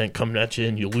content coming at you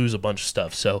and you lose a bunch of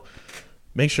stuff. So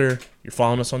make sure you're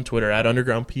following us on Twitter at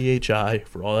UndergroundPHI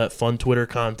for all that fun Twitter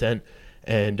content,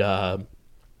 and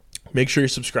make sure you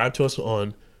subscribe to us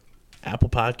on Apple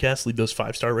Podcasts. Leave those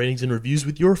 5-star ratings and reviews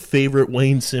with your favorite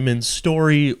Wayne Simmons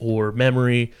story or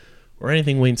memory or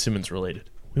anything Wayne Simmons related.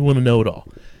 We want to know it all.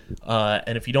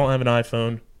 And if you don't have an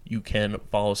iPhone, you can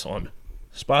follow us on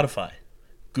Spotify,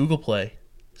 Google Play,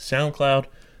 SoundCloud,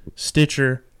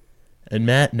 Stitcher, and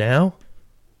Matt, now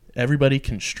everybody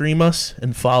can stream us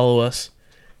and follow us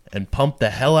and pump the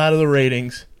hell out of the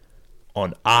ratings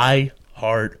on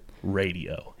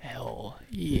iHeartRadio. Hell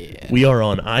yeah. We are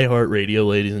on iHeartRadio,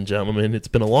 ladies and gentlemen. It's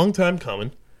been a long time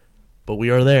coming, but we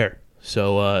are there.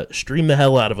 So stream the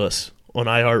hell out of us on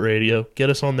iHeartRadio. Get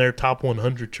us on their top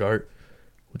 100 chart,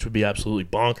 which would be absolutely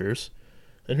bonkers.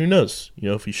 And who knows? You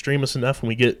know, if you stream us enough and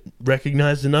we get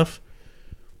recognized enough,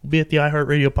 we'll be at the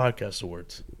iHeartRadio Podcast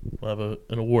Awards. We'll have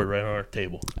an award right on our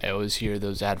table. I always hear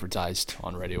those advertised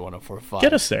on Radio 104.5.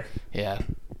 Get us there. Yeah.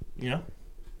 You know?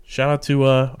 Shout out to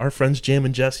our friends Jam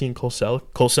and Jesse and Cole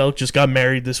Selleck. Cole Selleck just got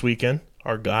married this weekend.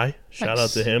 Our guy. Shout out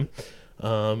to him.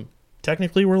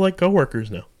 Technically, we're like coworkers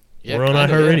now. Yeah, we're on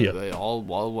iHeartRadio. Yeah. All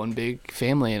one big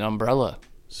family and umbrella.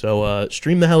 So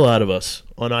stream the hell out of us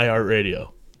on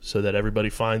iHeartRadio so that everybody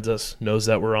finds us, knows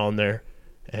that we're on there,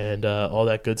 and all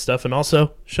that good stuff. And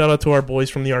also, shout out to our boys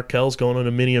from the Arkells going on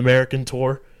a mini American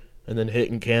tour and then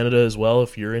hitting Canada as well.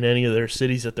 If you're in any of their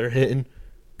cities that they're hitting,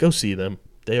 go see them.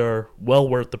 They are well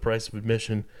worth the price of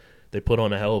admission. They put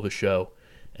on a hell of a show.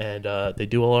 And they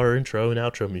do all our intro and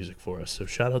outro music for us. So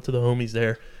shout out to the homies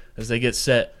there as they get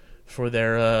set for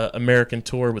their American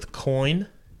tour with Coin.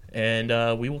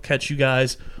 And we will catch you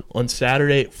guys on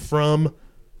Saturday from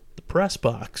the press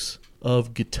box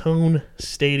of Gatone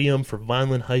Stadium for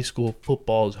Vineland High School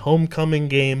football's homecoming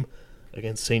game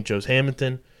against St. Joe's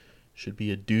Hamilton. Should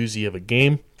be a doozy of a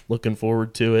game. Looking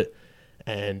forward to it.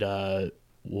 And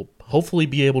we'll hopefully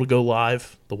be able to go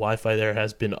live. The Wi-Fi there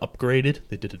has been upgraded.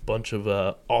 They did a bunch of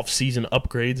off-season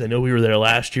upgrades. I know we were there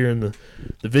last year and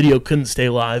the video couldn't stay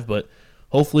live, but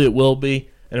hopefully it will be.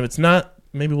 And if it's not,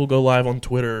 maybe we'll go live on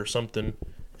Twitter or something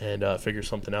and figure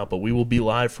something out. But we will be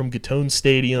live from Gatone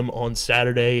Stadium on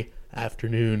Saturday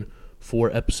afternoon for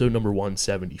episode number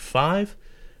 175.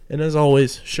 And as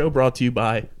always, show brought to you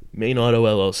by Main Auto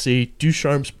LLC,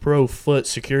 Ducharme's Pro Foot,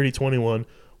 Security 21,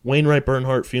 Wainwright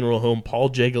Bernhardt Funeral Home, Paul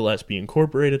J. Gillespie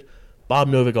Incorporated, Bob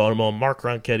Novick Automall, Mark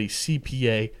Ronchetti,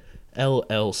 CPA,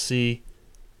 LLC,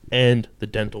 and the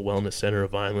Dental Wellness Center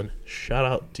of Vineland. Shout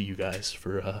out to you guys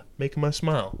for making my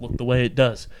smile look the way it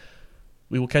does.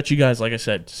 We will catch you guys, like I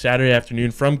said, Saturday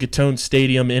afternoon from Gatone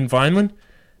Stadium in Vineland.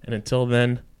 And until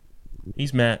then,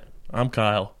 he's Matt. I'm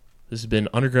Kyle. This has been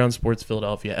Underground Sports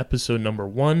Philadelphia, episode number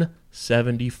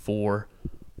 174.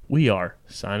 We are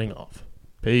signing off.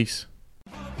 Peace.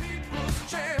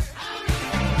 People's champ.